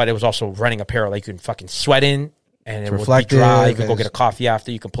 but it was also running apparel. Like, you can fucking sweat in, and it would be dry. You can go get a coffee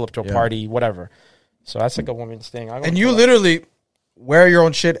after. You can pull up to a party, whatever. So that's like a woman's thing. And you literally wear your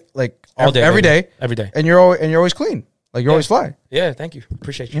own shit like all day, every day, and you're always clean. Like, you're always fly. Yeah, thank you,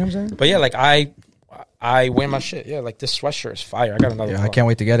 appreciate you. You know what I'm saying? But yeah, like I wear my shit. Yeah, like this sweatshirt is fire. I got another. Yeah, I can't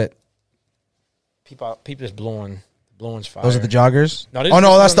wait to get it. People just blowing's fire. Those are the joggers.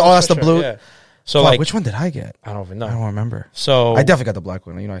 No, that's the blue. Yeah. So like, which one did I get? I don't even know. I don't remember. So I definitely got the black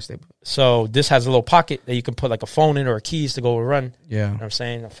one. You know, I stay. So this has a little pocket that you can put like a phone in or keys to go run. Yeah. You know what I'm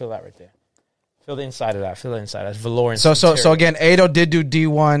saying? I feel that right there. Feel the inside of that. Feel the inside. That's velour. So again, Ado did do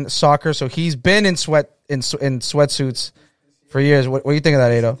D1 soccer, so he's been in sweatsuits for years. What do you think of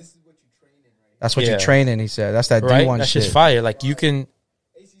that, Ado? That's what you train in. He said. That's that right? D1 That's shit. just fire. Like you can.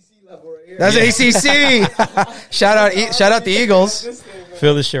 That's ACC. shout out the Eagles.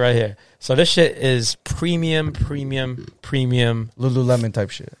 Feel this shit right here. So this shit is premium Lululemon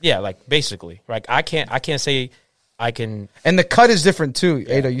type shit. Yeah, like basically. Like I can't say I can. And the cut is different too,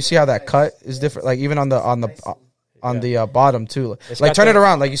 Ado. You see how that cut is different? Like even on the bottom too. Like turn it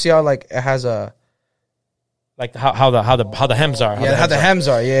around. Like you see how like it has a. Like how the hems are. How the hems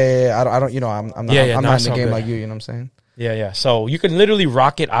are. Yeah. I don't. You know, I'm not. I'm not in the game good. like you. You know what I'm saying? Yeah. So you can literally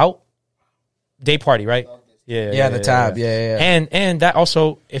rock it out. Day party, right? Yeah. The tab. Yeah. And that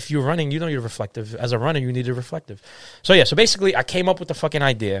also, if you're running, you know you're reflective. As a runner, you need to reflective. So yeah. So basically, I came up with the fucking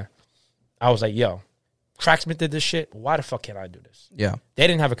idea. I was like, yo, Tracksmith did this shit. Why the fuck can't I do this? Yeah. They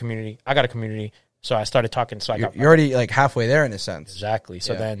didn't have a community. I got a community. So I started talking. So you're already like halfway there in a sense. Exactly.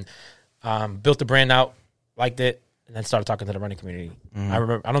 So then, built the brand out. Liked it, and then started talking to the running community. I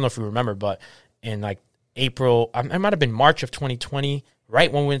remember. I don't know if you remember, but in like April, I might have been March of 2020,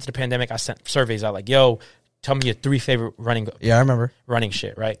 right when we went into the pandemic. I sent surveys out like, "Yo, tell me your 3 favorite running." Yeah, I remember running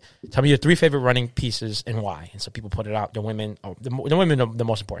shit. Right? Tell me your 3 favorite running pieces and why. And so people put it out. The women, the women, are the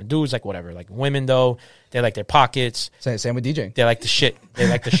most important. Dudes, like whatever. Like women, though, they like their pockets. Same with DJing. They like the shit. They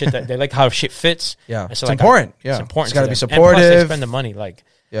like the shit that they like how shit fits. Yeah, and so it's like important. It's important. It's got to be And plus, supportive. they spend the money like.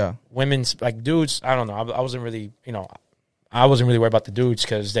 Yeah, women's like dudes. I don't know. I wasn't really, I wasn't really worried about the dudes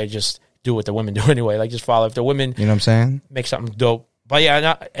because they just do what the women do anyway. Like just follow if the women, you know what I'm saying, make something dope. But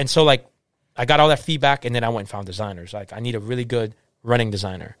yeah, and so like I got all that feedback, and then I went and found designers. Like I need a really good running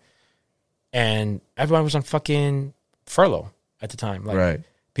designer, and everyone was on fucking furlough at the time. Like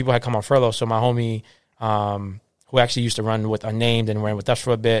people had come on furlough. So my homie, who actually used to run with Unnamed and ran with us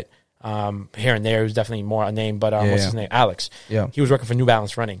for a bit. Here and there, he was definitely more unnamed, but what's his name? Alex. Yeah. He was working for New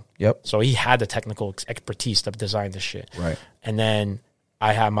Balance Running. Yep. So he had the technical expertise to design this shit. Right. And then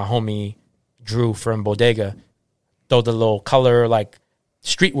I had my homie Drew from Bodega throw the little color, like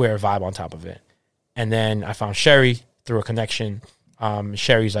streetwear vibe on top of it. And then I found Sherry through a connection.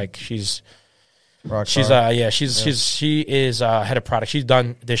 Sherry's like, she is head of product. She's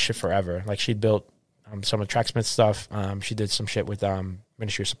done this shit forever. Like she built some of the Tracksmith stuff. She did some shit with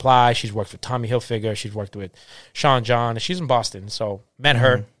Ministry of Supply. She's worked with Tommy Hilfiger. She's worked with Sean John. And she's in Boston. So met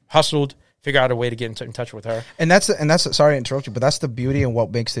her, hustled, figured out a way to get in touch with her. And that's sorry to interrupt you, but that's the beauty and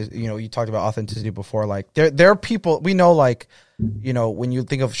what makes it. You talked about authenticity before. Like there are people we know. Like when you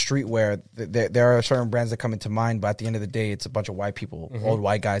think of streetwear, there are certain brands that come into mind. But at the end of the day, it's a bunch of white people, old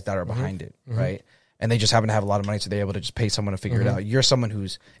white guys that are behind it, right? And they just happen to have a lot of money, so they're able to just pay someone to figure it out. You're someone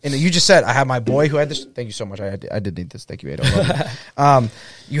who's, and you just said, I have my boy who had this. Thank you so much. I did need this. Thank you, Ado.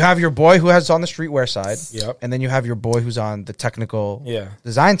 You have your boy who has on the streetwear side. Yep. And then you have your boy who's on the technical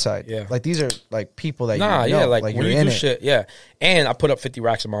design side. Yeah. Like these are like people that like you're when you in do it. shit, yeah. And I put up 50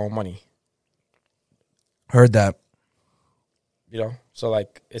 racks of my own money. Heard that. So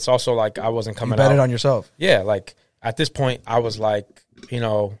like it's also like I wasn't coming You bet out. it on yourself. Yeah, like at this point I was like,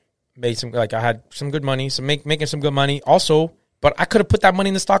 made some, like I had some good money, making some good money also, but I could have put that money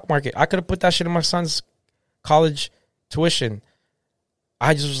in the stock market. I could have put that shit in my son's college tuition.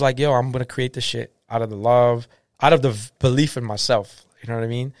 I just was like, yo, I'm going to create this shit out of the love, out of the belief in myself. You know what I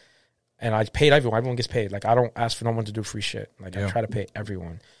mean? And I paid everyone. Everyone gets paid. Like I don't ask for no one to do free shit. Like I try to pay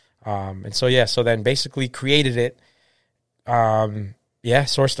everyone. And so then basically created it.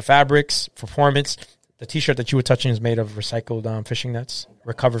 Sourced the fabrics, performance. The T-shirt that you were touching is made of recycled fishing nets,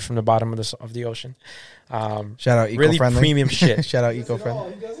 recovered from the bottom of the ocean. Shout out eco-friendly. Really premium shit. Shout out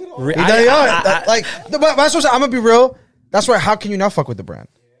eco-friendly. I'm gonna be real. That's why. How can you not fuck with the brand?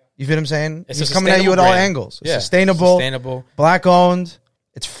 You feel what I'm saying? It's coming at you at all angles. It's sustainable, black owned.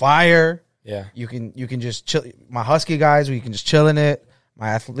 It's fire. Yeah, you can just chill. My husky guys, you can just chill in it.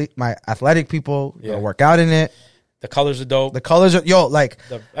 My athletic people, work out in it. The colors are dope. The colors are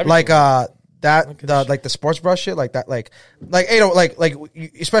the sports bra shit, like that, like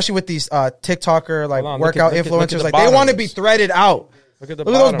especially with these TikToker workout influencers, like they want to be threaded out. Look at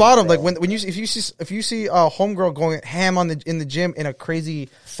those bottom. Like when you if you see a homegirl going ham in the gym in a crazy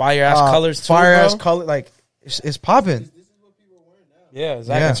fire ass colors, color, like it's popping. Yeah,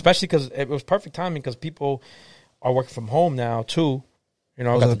 exactly. Yeah. Especially because it was perfect timing because people are working from home now too. I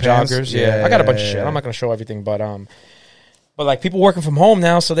got the joggers. Yeah, I got a bunch of shit. I'm not gonna show everything, but like people working from home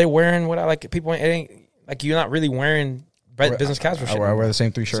now, so they're wearing what I like. People, it ain't like you're not really wearing business casual shit. I wear the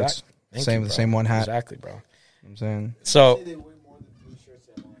same 3 shirts. Same one hat. Exactly, bro. I'm saying. So,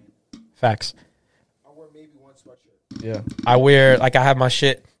 facts. I wear maybe one sweatshirt. Yeah. I wear, like, I have my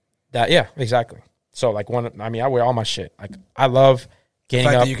shit yeah, exactly. So, like, I wear all my shit. Like, I love getting The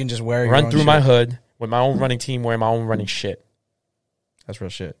fact up, that you can just wear your run own through shit. my hood with my own running team, wearing my own running shit. That's real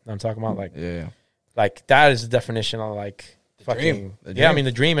shit. You know what I'm talking about? Like, Yeah. like, that is the definition of, like, fucking. dream. Yeah, I mean,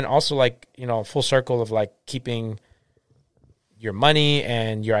 the dream, and also, like, you know, full circle of, like, keeping your money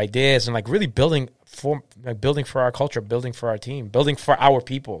and your ideas and, like, really building for our culture, building for our team, building for our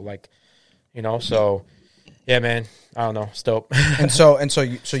people. Like, you know, so... Yeah, man. I don't know. It's dope. and so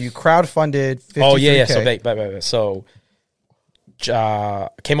you crowdfunded 53K. Oh, yeah. So,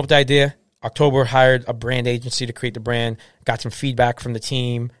 So, came up with the idea. October, hired a brand agency to create the brand. Got some feedback from the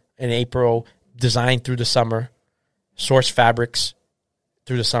team in April. Designed through the summer. Sourced fabrics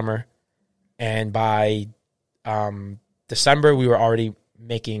through the summer. And by December, we were already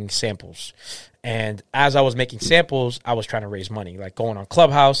making samples. And as I was making samples, I was trying to raise money, like going on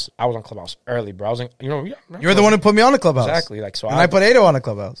Clubhouse. I was on Clubhouse early, bro. I was in, You're the one who put me on the Clubhouse. Exactly. Like, so I put Ado on the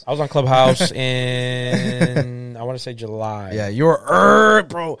Clubhouse. I was on Clubhouse in, I want to say July. Yeah, you were,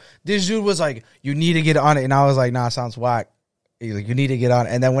 bro. This dude was like, you need to get on it. And I was like, nah, sounds whack. He's like, you need to get on.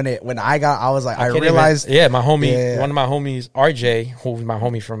 And then when I got, I was like, I realized. My homie, one of my homies, RJ, who was my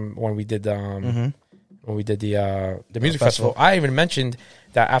homie from when we did the music festival. I even mentioned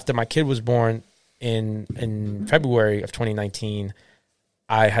that after my kid was born in February of 2019,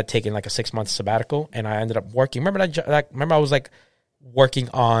 I had taken like a 6-month sabbatical, and I ended up working. Remember I was like working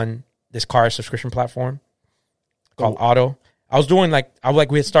on this car subscription platform called Auto. I was doing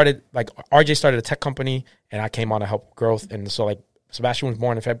we had started, like, RJ started a tech company, and I came on to help growth. And so, like, Sebastian was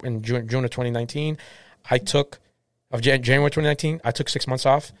born in June of 2019. January 2019, I took 6 months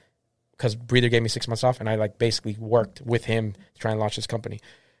off because Breather gave me 6 months off, and I, like, basically worked with him to try and launch this company.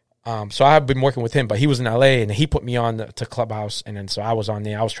 So I have been working with him, but he was in LA, and he put me on to Clubhouse. And then so I was on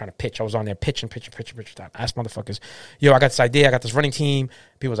there. I was trying to pitch. I was on there pitching. I asked motherfuckers, yo, I got this idea. I got this running team.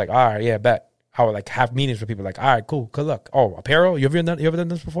 People was like, all right, yeah, bet. I would, like, have meetings with people like, all right, cool, good luck. Oh, apparel? You ever done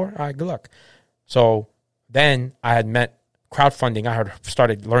this before? All right, good luck. So then I had met crowdfunding. I had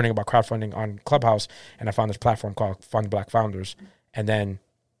started learning about crowdfunding on Clubhouse, and I found this platform called Fund Black Founders. And then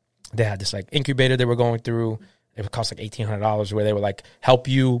they had this, like, incubator they were going through. It would cost like $1,800, where they would, like, help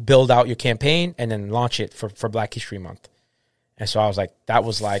you build out your campaign and then launch it for Black History Month. And so I was like, that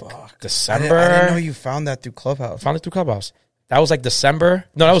was like December. I didn't know you found that through Clubhouse. Found it through Clubhouse. That was like December.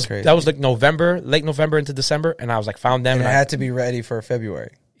 No, that was like November, late November into December. And I was like, found them. And it had to be ready for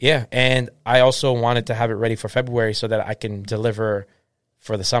February. Yeah. And I also wanted to have it ready for February so that I can deliver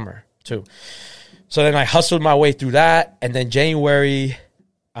for the summer too. So then I hustled my way through that. And then January,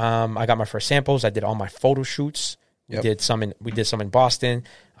 I got my first samples. I did all my photo shoots. We did some in Boston.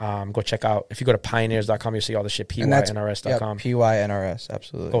 Go check out, if you go to pioneers.com, you'll see all the shit, pynrs.com. PYNRS,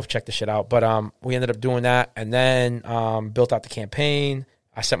 absolutely. Go check the shit out. But we ended up doing that, and then built out the campaign.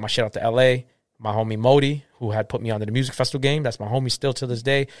 I sent my shit out to LA. My homie Modi, who had put me onto the music festival game, that's my homie still to this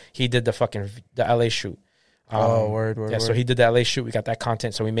day. He did the LA shoot. Word. So he did the LA shoot. We got that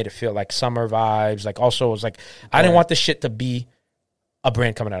content, so we made it feel like summer vibes. Like, also, it was like, I didn't want this shit to be a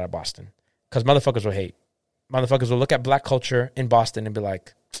brand coming out of Boston, because motherfuckers will hate. Motherfuckers will look at black culture in Boston and be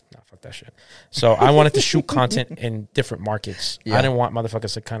like, nah, fuck that shit. So I wanted to shoot content in different markets. Yeah. I didn't want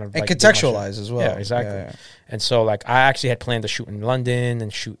motherfuckers to kind of, and like, contextualize as well. Yeah, exactly. Yeah. And so, like, I actually had planned to shoot in London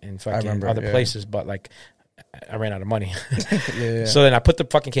and shoot in fucking other places, but, like, I ran out of money. So then I put the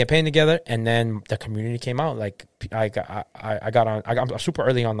fucking campaign together, and then the community came out. Like, I got super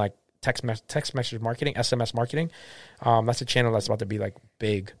early on, like, text message marketing, SMS marketing. That's a channel that's about to be, like,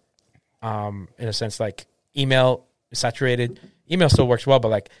 big. In a sense, like, email is saturated. Email still works well, but,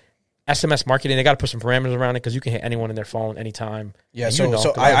 like, SMS marketing, they got to put some parameters around it, because you can hit anyone in their phone anytime. Yeah,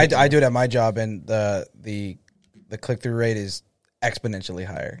 so I do it at my job, and the click-through rate is exponentially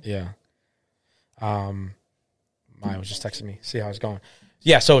higher. Yeah. Maya was just texting me, see how it's going.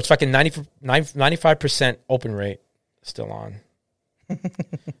 Yeah, so it's fucking 95% open rate still on.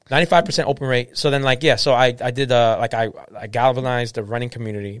 95% open rate. So then, like, yeah, so I did I galvanized the running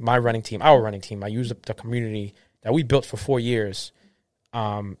community, my running team, our running team. I used the community that we built for 4 years,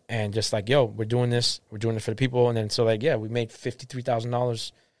 and just like, yo, we're doing this for the people. And then so, like, yeah, we made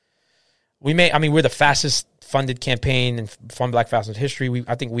 $53,000. We're the fastest funded campaign in Fund Black Founders history.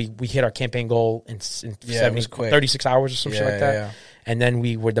 I think we hit our campaign goal in 36 hours or some shit like that. Yeah. And then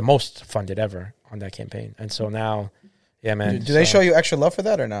we were the most funded ever on that campaign. And so now, yeah, man. Do they show you extra love for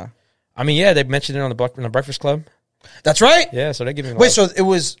that or not? I mean, yeah, they mentioned it on the Breakfast Club. That's right. Yeah, so they're giving. Wait, so it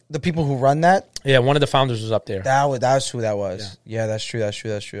was the people who run that? Yeah, one of the founders was up there. That's who that was. Yeah, that's true.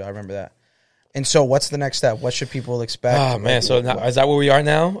 I remember that. And so, what's the next step? What should people expect? Oh man, so now, is that where we are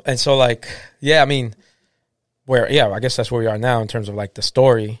now? And so, like, yeah, I mean, I guess that's where we are now in terms of like the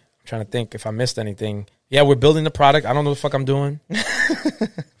story. I'm trying to think if I missed anything. Yeah, we're building the product. I don't know what the fuck I'm doing.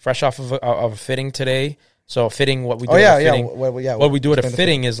 Fresh off of a fitting today. So fitting, what we do at a fitting. What we do at a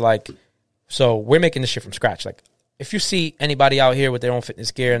fitting is like, so we're making this shit from scratch. Like, if you see anybody out here with their own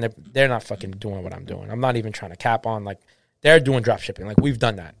fitness gear and they're not fucking doing what I'm doing. I'm not even trying to cap on, like, they're doing drop shipping. Like, we've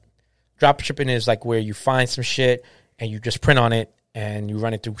done that. Drop shipping is like where you find some shit and you just print on it and you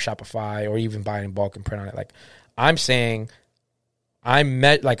run it through Shopify or even buy it in bulk and print on it. Like, I'm saying, I'm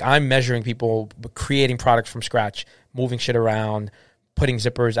measuring people, creating products from scratch, moving shit around, putting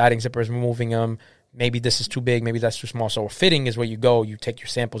zippers, adding zippers, moving them. Maybe this is too big, maybe that's too small. So a fitting is where you go, you take your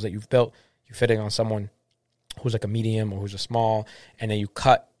samples that you've built, you fit it on someone who's like a medium or who's a small, and then you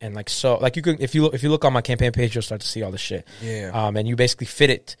cut and like so. Like, you can, if you look on my campaign page, you'll start to see all this shit. Yeah. And you basically fit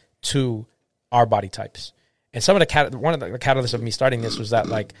it to our body types. And some of one of the catalysts of me starting this was that,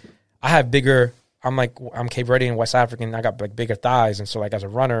 like, I have bigger. I'm Cape Verdean, West African. I got like bigger thighs, and so like as a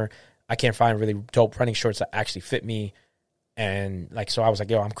runner, I can't find really dope running shorts that actually fit me. And like, so I was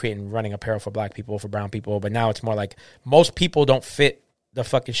like, yo, I'm creating running apparel for black people, for brown people. But now it's more like most people don't fit the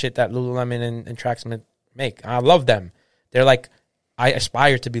fucking shit that Lululemon and Tracksmith make. I love them. They're like, I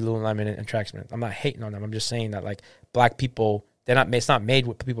aspire to be Lululemon and Tracksmith. I'm not hating on them. I'm just saying that, like, black people, it's not made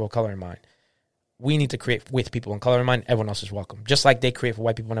with people of color in mind. We need to create with people of color in mind. Everyone else is welcome. Just like they create for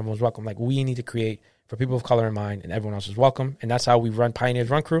white people and everyone's welcome. Like, we need to create for people of color in mind and everyone else is welcome. And that's how we run Pioneers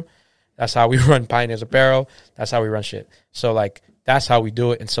Run Crew. That's how we run Pioneers Apparel. That's how we run shit. So, like, that's how we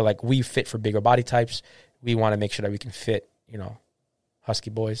do it. And so, like, we fit for bigger body types. We want to make sure that we can fit, you know,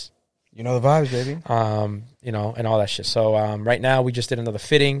 husky boys. You know the vibes, baby. You know, and all that shit. So, right now we just did another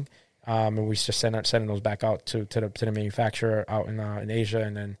fitting. And we just sending those back out to the manufacturer out in Asia,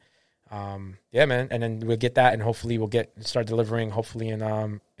 and then yeah, man, and then we'll get that, and hopefully we'll start delivering hopefully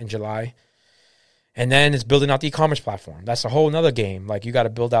in July, and then it's building out the e-commerce platform. That's a whole nother game. Like, you got to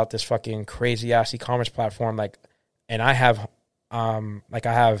build out this fucking crazy ass e-commerce platform. Like, and I have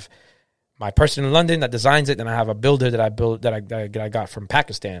my person in London that designs it, and I have a builder that I got from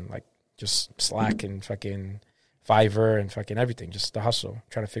Pakistan, like just Slack and fucking Fiverr and fucking everything, just the hustle,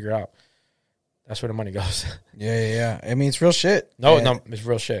 trying to figure out. That's where the money goes. Yeah. I mean, it's real shit. No, it's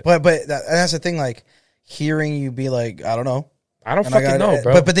real shit. But that's the thing. Like, hearing you be like, I don't know, I don't fucking know,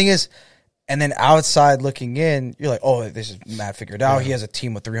 bro. But the thing is, and then outside looking in, you're like, oh, this is Matt figured out. Yeah. He has a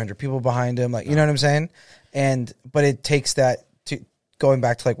team of 300 people behind him. Like, you know what I'm saying? But it takes that to going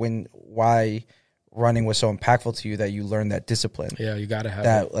back to like why running was so impactful to you, that you learned that discipline. Yeah, you got to have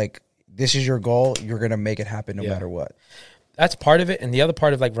that. It. Like, this is your goal. You're going to make it happen no matter what. That's part of it. And the other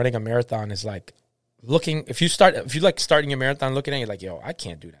part of like running a marathon is like if you like starting a marathon, looking at it, you're like, yo, I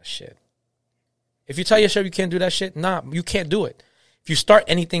can't do that shit. If you tell yourself you can't do that shit, nah, you can't do it. If you start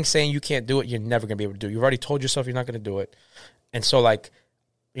anything saying you can't do it, you're never going to be able to do it. You've already told yourself you're not going to do it. And so, like,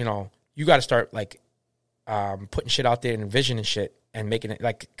 you know, you got to start like putting shit out there and envisioning shit and making it,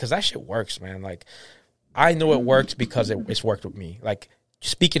 like, because that shit works, man. Like, I know it works because it's worked with me. Like,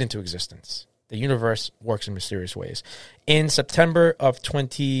 speak it into existence. The universe works in mysterious ways. In September of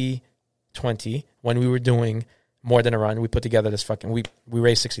 2020, when we were doing More Than a Run, we put together this fucking, we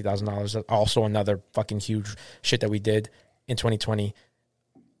raised $60,000. Also another fucking huge shit that we did in 2020.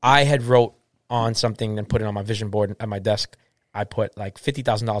 I had wrote on something and put it on my vision board at my desk. I put like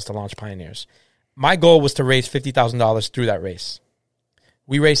 $50,000 to launch Pioneers. My goal was to raise $50,000 through that race.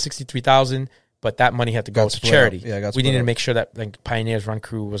 We raised $63,000. But that money had to go to charity. Yeah, we needed to make sure that like Pioneers Run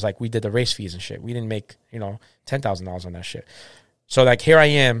Crew was like, we did the race fees and shit. We didn't make, you know, $10,000 on that shit. So like, here I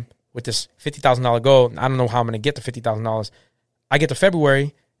am with this $50,000 goal. I don't know how I'm going to get the $50,000. I get to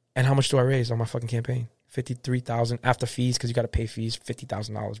February, and how much do I raise on my fucking campaign? $53,000 after fees, because you got to pay fees.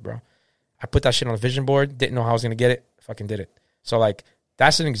 $50,000, bro. I put that shit on a vision board. Didn't know how I was going to get it. Fucking did it. So like,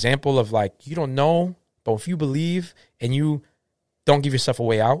 that's an example of like, you don't know, but if you believe and you don't give yourself a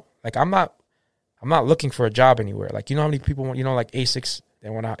way out, like I'm not looking for a job anywhere. Like, you know how many people want, you know, like ASICS, they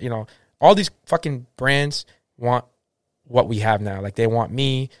want to, you know, all these fucking brands want what we have now. Like, they want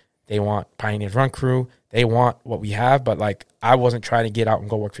me, they want Pioneers Run Crew, they want what we have. But like, I wasn't trying to get out and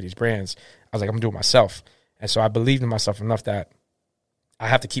go work for these brands. I was like, I'm doing it myself. And so I believed in myself enough that I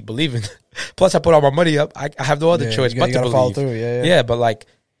have to keep believing. Plus, I put all my money up. I have no other choice but to believe. Follow through. Yeah, but like,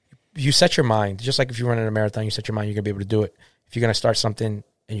 you set your mind. Just like if you're running a marathon, you set your mind, you're going to be able to do it. If you're going to start something,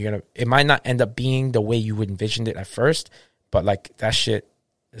 and it might not end up being the way you envisioned it at first, but like that shit,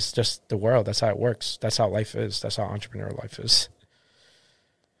 it's just the world. That's how it works. That's how life is. That's how entrepreneurial life is.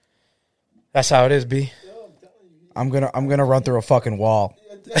 That's how it is, B. I'm gonna run through a fucking wall.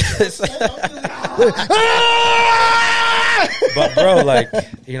 But bro, like,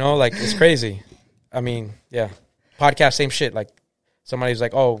 you know, like, it's crazy. I mean, yeah, podcast, same shit. Like, somebody's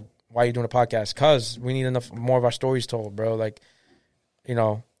like, "Oh, why are you doing a podcast?" Cause we need more of our stories told, bro. Like, you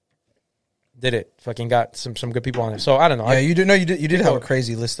know, did it? Fucking got some good people on it. So I don't know. Yeah, you did have a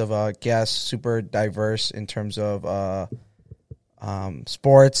crazy list of guests, super diverse in terms of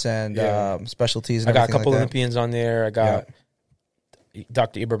sports and specialties. And I got a couple like Olympians on there. I got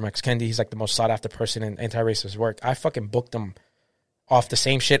Dr. Ibram X. Kendi. He's like the most sought after person in anti-racist work. I fucking booked him off the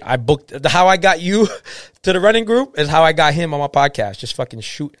same shit. I booked how I got you to the running group is how I got him on my podcast. Just fucking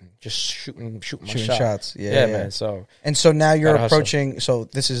shooting my shots. Yeah, man. So now you're approaching. So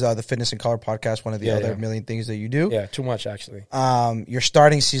this is the Fitness and Color podcast, one of the other million things that you do. Yeah, too much actually. You're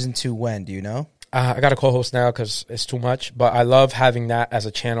starting season 2 when? Do you know? I got a co-host now because it's too much. But I love having that as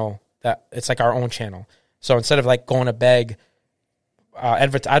a channel. That it's like our own channel. So instead of like going to beg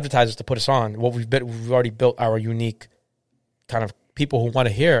advertisers to put us on, what we've already built our unique kind of people who want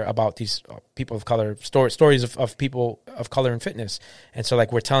to hear about these people of color, stories of people of color in fitness. And so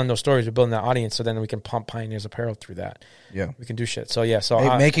like we're telling those stories, we're building that audience, so then we can pump Pioneers Apparel through that. Yeah. We can do shit. So yeah,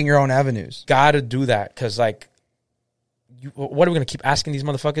 so making your own avenues. Gotta do that because like, what are we going to keep asking these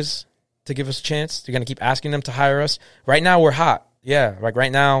motherfuckers to give us a chance? They're going to keep asking them to hire us. Right now we're hot. Yeah. Like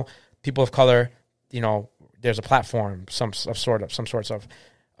right now, people of color, you know, there's a platform, some sorts.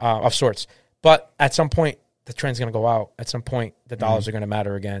 But at some point, the trend's going to go out. At some point, the dollars are going to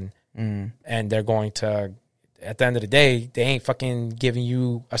matter again. And they're going to, at the end of the day, they ain't fucking giving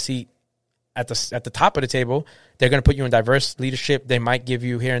you a seat at the top of the table. They're going to put you in diverse leadership. They might give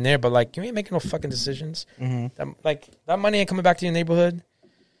you here and there, but like, you ain't making no fucking decisions. That money ain't coming back to your neighborhood.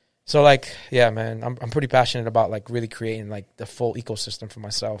 So like, yeah, man, I'm pretty passionate about like really creating like the full ecosystem for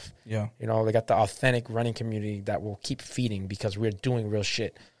myself. Yeah. You know, they got the authentic running community that will keep feeding because we're doing real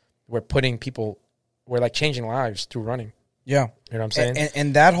shit. We're like changing lives through running. Yeah. You know what I'm saying?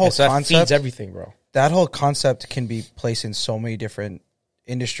 And that whole concept feeds everything, bro. That whole concept can be placed in so many different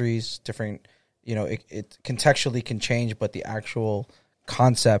industries, different, you know, it contextually can change, but the actual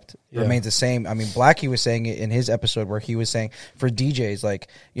concept remains the same. I mean, Blackie was saying it in his episode where he was saying for DJs, like,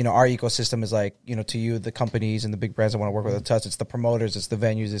 you know, our ecosystem is like, you know, to you, the companies and the big brands that want to work with us, it's the promoters, it's the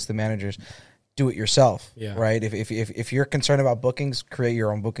venues, it's the managers. Do it yourself, right? If you're concerned about bookings, create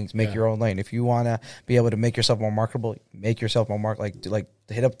your own bookings, make your own lane. If you want to be able to make yourself more marketable, make yourself more like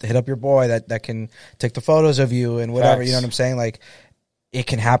hit up your boy that can take the photos of you and whatever. You know what I'm saying? Like, it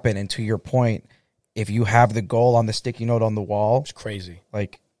can happen. And to your point, if you have the goal on the sticky note on the wall, it's crazy.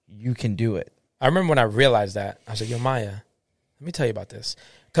 Like, you can do it. I remember when I realized that, I was like, yo, Maya, let me tell you about this.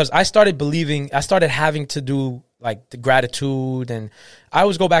 Because I started having to do like the gratitude, and I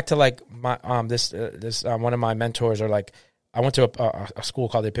always go back to like my this one of my mentors, or like I went to a school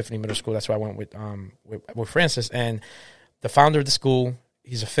called the Epiphany Middle School. That's where I went with Francis, and the founder of the school,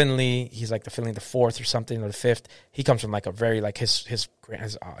 he's a Finley. He's like the Finley the 4th or something, or the 5th. He comes from like a very like his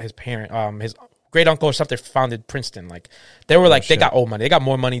parent his great uncle or something founded Princeton. Like they were like they got old money. They got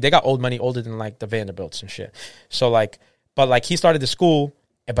more money. They got old money older than like the Vanderbilts and shit. So like, but like he started the school,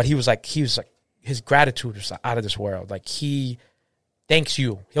 but he was like his gratitude is out of this world. Like he thanks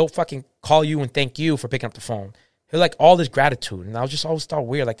you. He'll fucking call you and thank you for picking up the phone. He'll like all this gratitude. And I was just always thought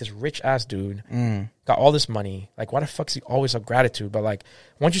weird. Like this rich ass dude got all this money. Like why the fuck's he always have gratitude? But like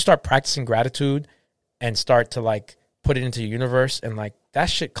once you start practicing gratitude and start to like put it into your universe, and like that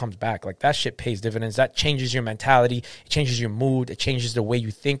shit comes back. Like that shit pays dividends. That changes your mentality. It changes your mood. It changes the way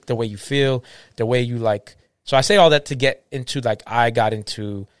you think, the way you feel, the way you like. So I say all that to get into like I got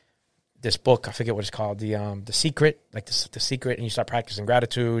into this book, I forget what it's called, the Secret, like the Secret, and you start practicing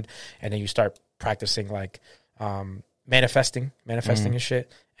gratitude, and then you start practicing like manifesting and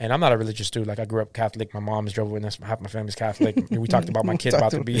shit. And I'm not a religious dude. Like I grew up Catholic. My mom is Jehovah's Witness. Half my family's Catholic. We talked about my kid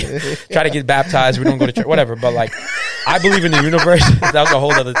about to be try to get baptized. We don't go to church, whatever. But like, I believe in the universe. That was a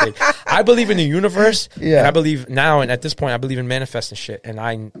whole other thing. I believe in the universe, and I believe now, and at this point, I believe in manifesting shit. And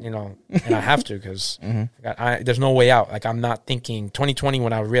I have to because there's no way out. Like I'm not thinking 2020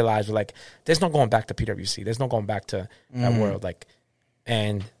 when I realized like there's no going back to PwC. There's no going back to that world. Like,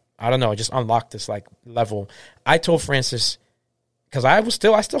 and I don't know. It just unlocked this like level. I told Francis, because I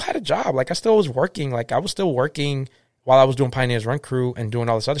still had a job. Like I still was working. Like I was still working while I was doing Pioneers Run Crew and doing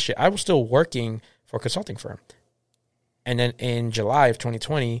all this other shit. I was still working for a consulting firm. And then in July of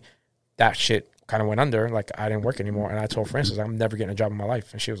 2020, that shit kind of went under. Like I didn't work anymore. And I told Francis, I'm never getting a job in my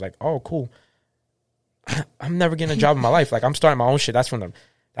life. And she was like, oh, cool. I'm never getting a job in my life. Like I'm starting my own shit. That's when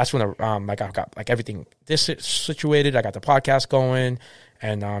that's when like I got like everything this situated. I got the podcast going,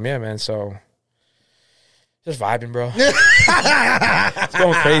 and yeah, man. So just vibing, bro. It's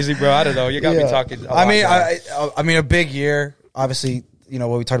going crazy, bro. I don't know. You got me talking. I mean, a big year. Obviously, you know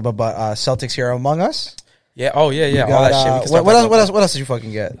what we talked about Celtics here among us. Yeah. Oh yeah. All that shit. What else did you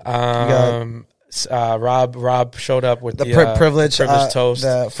fucking get? Rob showed up with the privilege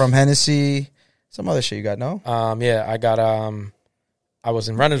toast from Hennessy. Some other shit you got, no? Yeah, I got I was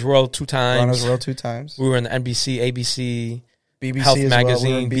in Runner's World 2 times. We were in the NBC, ABC, BBC Health as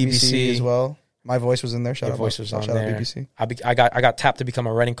Magazine, well. BBC as well. My voice was in there. Shout out BBC. I got tapped to become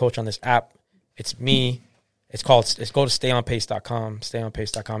a running coach on this app. It's me. It's go to stayonpace.com.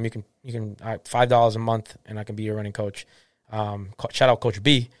 Stayonpace.com. You can $5 a month and I can be your running coach. Shout out Coach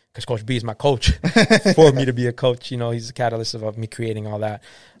B, because Coach B is my coach for me to be a coach. You know, he's the catalyst of me creating all that.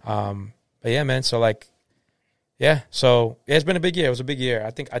 But yeah, man. So like, yeah. So yeah, it's been a big year. It was a big year.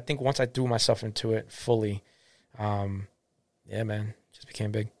 I think once I threw myself into it fully, yeah, man, just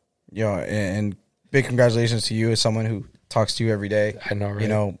became big. Yo, and big congratulations to you as someone who talks to you every day. I know, right? You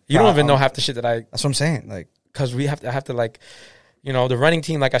know, you don't even know half the shit that I. That's what I'm saying. Like, because I have to like, you know, the running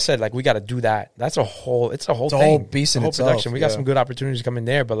team. Like I said, like we got to do that. It's a whole thing. Whole beast in itself. Production. We got some good opportunities coming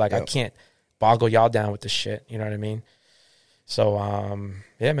there, but like I can't boggle y'all down with this shit. You know what I mean? So,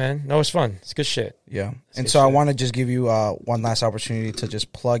 yeah, man. No, it's fun. It's good shit. Yeah. And so I want to just give you one last opportunity to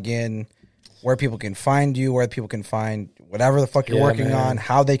just plug in where people can find you, where people can find whatever the fuck you're working on,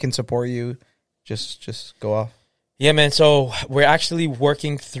 how they can support you. Just go off. Yeah, man. So we're actually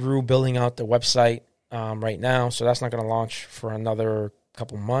working through building out the website right now. So that's not going to launch for another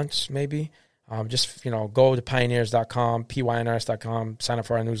couple months, maybe. Just, you know, go to pioneers.com, pynrs.com, sign up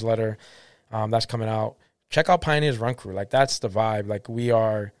for our newsletter. That's coming out. Check out Pioneers Run Crew. Like, that's the vibe. Like,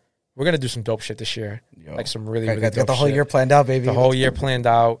 we're going to do some dope shit this year. Yo, like, some really dope shit. Got the whole year planned out, baby. The whole year planned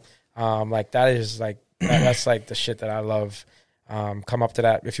out. Like, that is, like, that's, like, the shit that I love. Come up to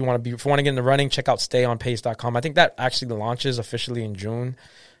that. If you want to get into running, check out stayonpace.com. I think that actually launches officially in June.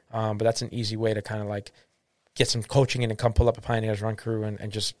 But that's an easy way to kind of, like, get some coaching in and come pull up a Pioneers Run Crew and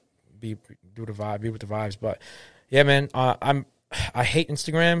just be with the vibes. But, yeah, man, I hate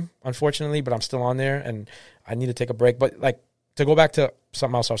Instagram, unfortunately, but I'm still on there, and I need to take a break. But, like, to go back to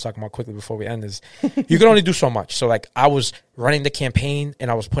something else I was talking about quickly before we end is you can only do so much. So, like, I was running the campaign,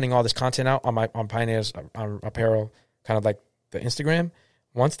 and I was putting all this content out on Pioneers Apparel, kind of like the Instagram.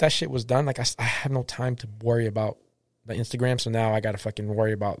 Once that shit was done, like, I had no time to worry about the Instagram, so now I got to fucking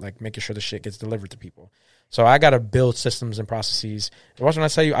worry about, like, making sure the shit gets delivered to people. So I got to build systems and processes. And when I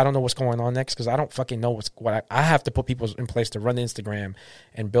tell you I don't know what's going on next, because I don't fucking know what I have to put people in place to run the Instagram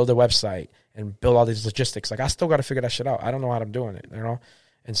and build a website and build all these logistics. Like, I still got to figure that shit out. I don't know how I'm doing it, you know?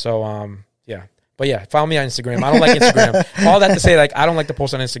 And so, yeah. But yeah, follow me on Instagram. I don't like Instagram. All that to say, like, I don't like to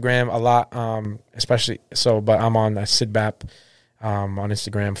post on Instagram a lot, especially so, but I'm on Sid Bap on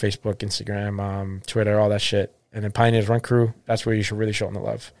Instagram, Facebook, Instagram, Twitter, all that shit. And then Pioneers Run Crew, that's where you should really show them the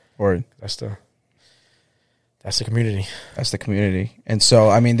love. Word. That's the community. That's the community. And so,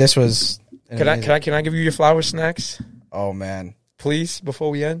 I mean, this was. Can I give you your flower snacks? Oh man, please, before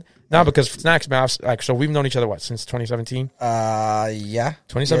we end. No, because snacks, man. Like, so we've known each other since 2017. Yeah,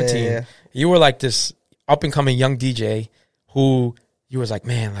 2017. Yeah. You were like this up and coming young DJ who you was like,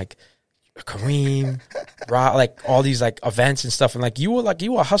 man, like Kareem, Rob, like all these like events and stuff, and like you were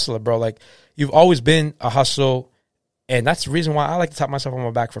a hustler, bro. Like, you've always been a hustle. And that's the reason why I like to tap myself on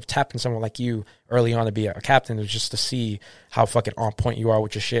my back for tapping someone like you early on to be a captain, is just to see how fucking on point you are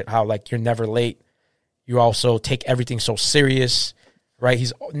with your shit, how, like, you're never late. You also take everything so serious, right?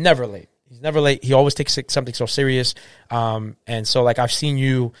 He's never late. He always takes something so serious. And so, like,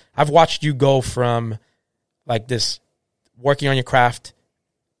 I've watched you go from, like, this working on your craft,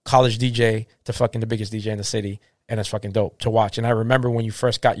 college DJ, to fucking the biggest DJ in the city. And it's fucking dope to watch. And I remember when you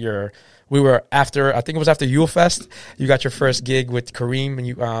first got I think it was after UFest, you got your first gig with Kareem, and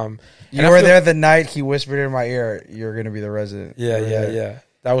you were there the night he whispered in my ear, "You're gonna be the resident." Yeah.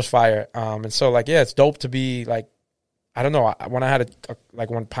 That was fire. And so, like, yeah, it's dope to be like, I don't know, when I had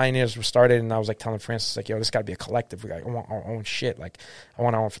when Pioneers were started, and I was like telling Francis, like, yo, this got to be a collective. I want our own shit. Like, I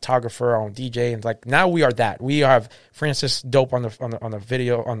want our own photographer, our own DJ, and like now we are that. We have Francis dope on the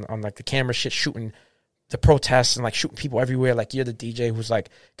video on like the camera shit, shooting the protests and like shooting people everywhere. Like, you're the DJ who's like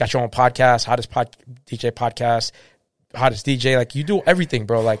got your own podcast, hottest DJ podcast, hottest DJ. Like, you do everything,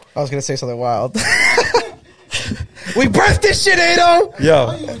 bro. Like, I was gonna say something wild. We birthed this shit, Ado.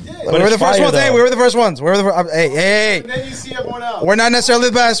 Yo, we were the first ones. Hey, we were the first ones. Hey. And then you see everyone else. We're not necessarily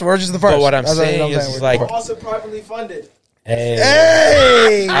the best. We're just the first. But what I'm saying is like, also privately funded.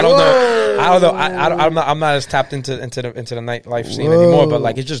 Hey, I don't know. I'm not as tapped into the nightlife scene anymore. But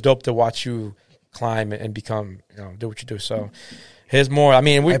like, it's just dope to watch you climb and become, do what you do. So here's more. I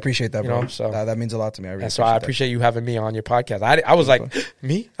mean, I appreciate that, bro. So that means a lot to me. So I appreciate you having me on your podcast. I was like,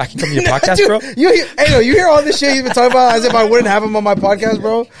 me? I can come to your podcast, bro? You hear all this shit he's been talking about as if I wouldn't have him on my podcast,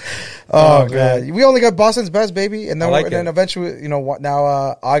 bro. Oh man, we only got Boston's best, baby, and then eventually,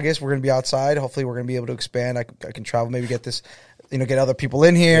 now August we're gonna be outside. Hopefully, we're gonna be able to expand. I can travel, maybe get this, get other people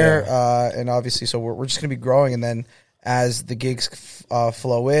in here, and obviously, so we're just gonna be growing. And then as the gigs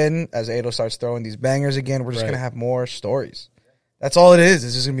flow in, as Ado starts throwing these bangers again, we're just gonna have more stories. That's all it is.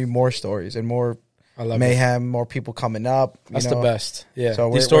 It's just gonna be more stories and more mayhem, more people coming up. That's the best. Yeah, so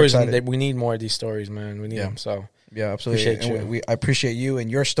these stories, we need more of these stories, man. We need them. So. Yeah, absolutely. Appreciate you. I appreciate you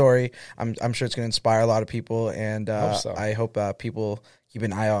and your story. I'm sure it's going to inspire a lot of people, and I hope people keep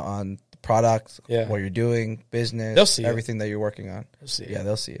an eye out on the product, what you're doing, business, they'll see everything that you're working on. They'll see it. Yeah,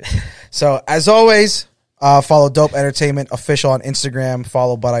 they'll see it. So as always, follow Dope Entertainment Official on Instagram.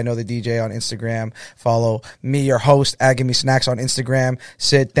 Follow But I Know the DJ on Instagram. Follow me, your host, at Gimme Snacks on Instagram.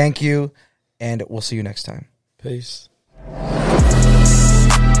 Sid, thank you, and we'll see you next time. Peace.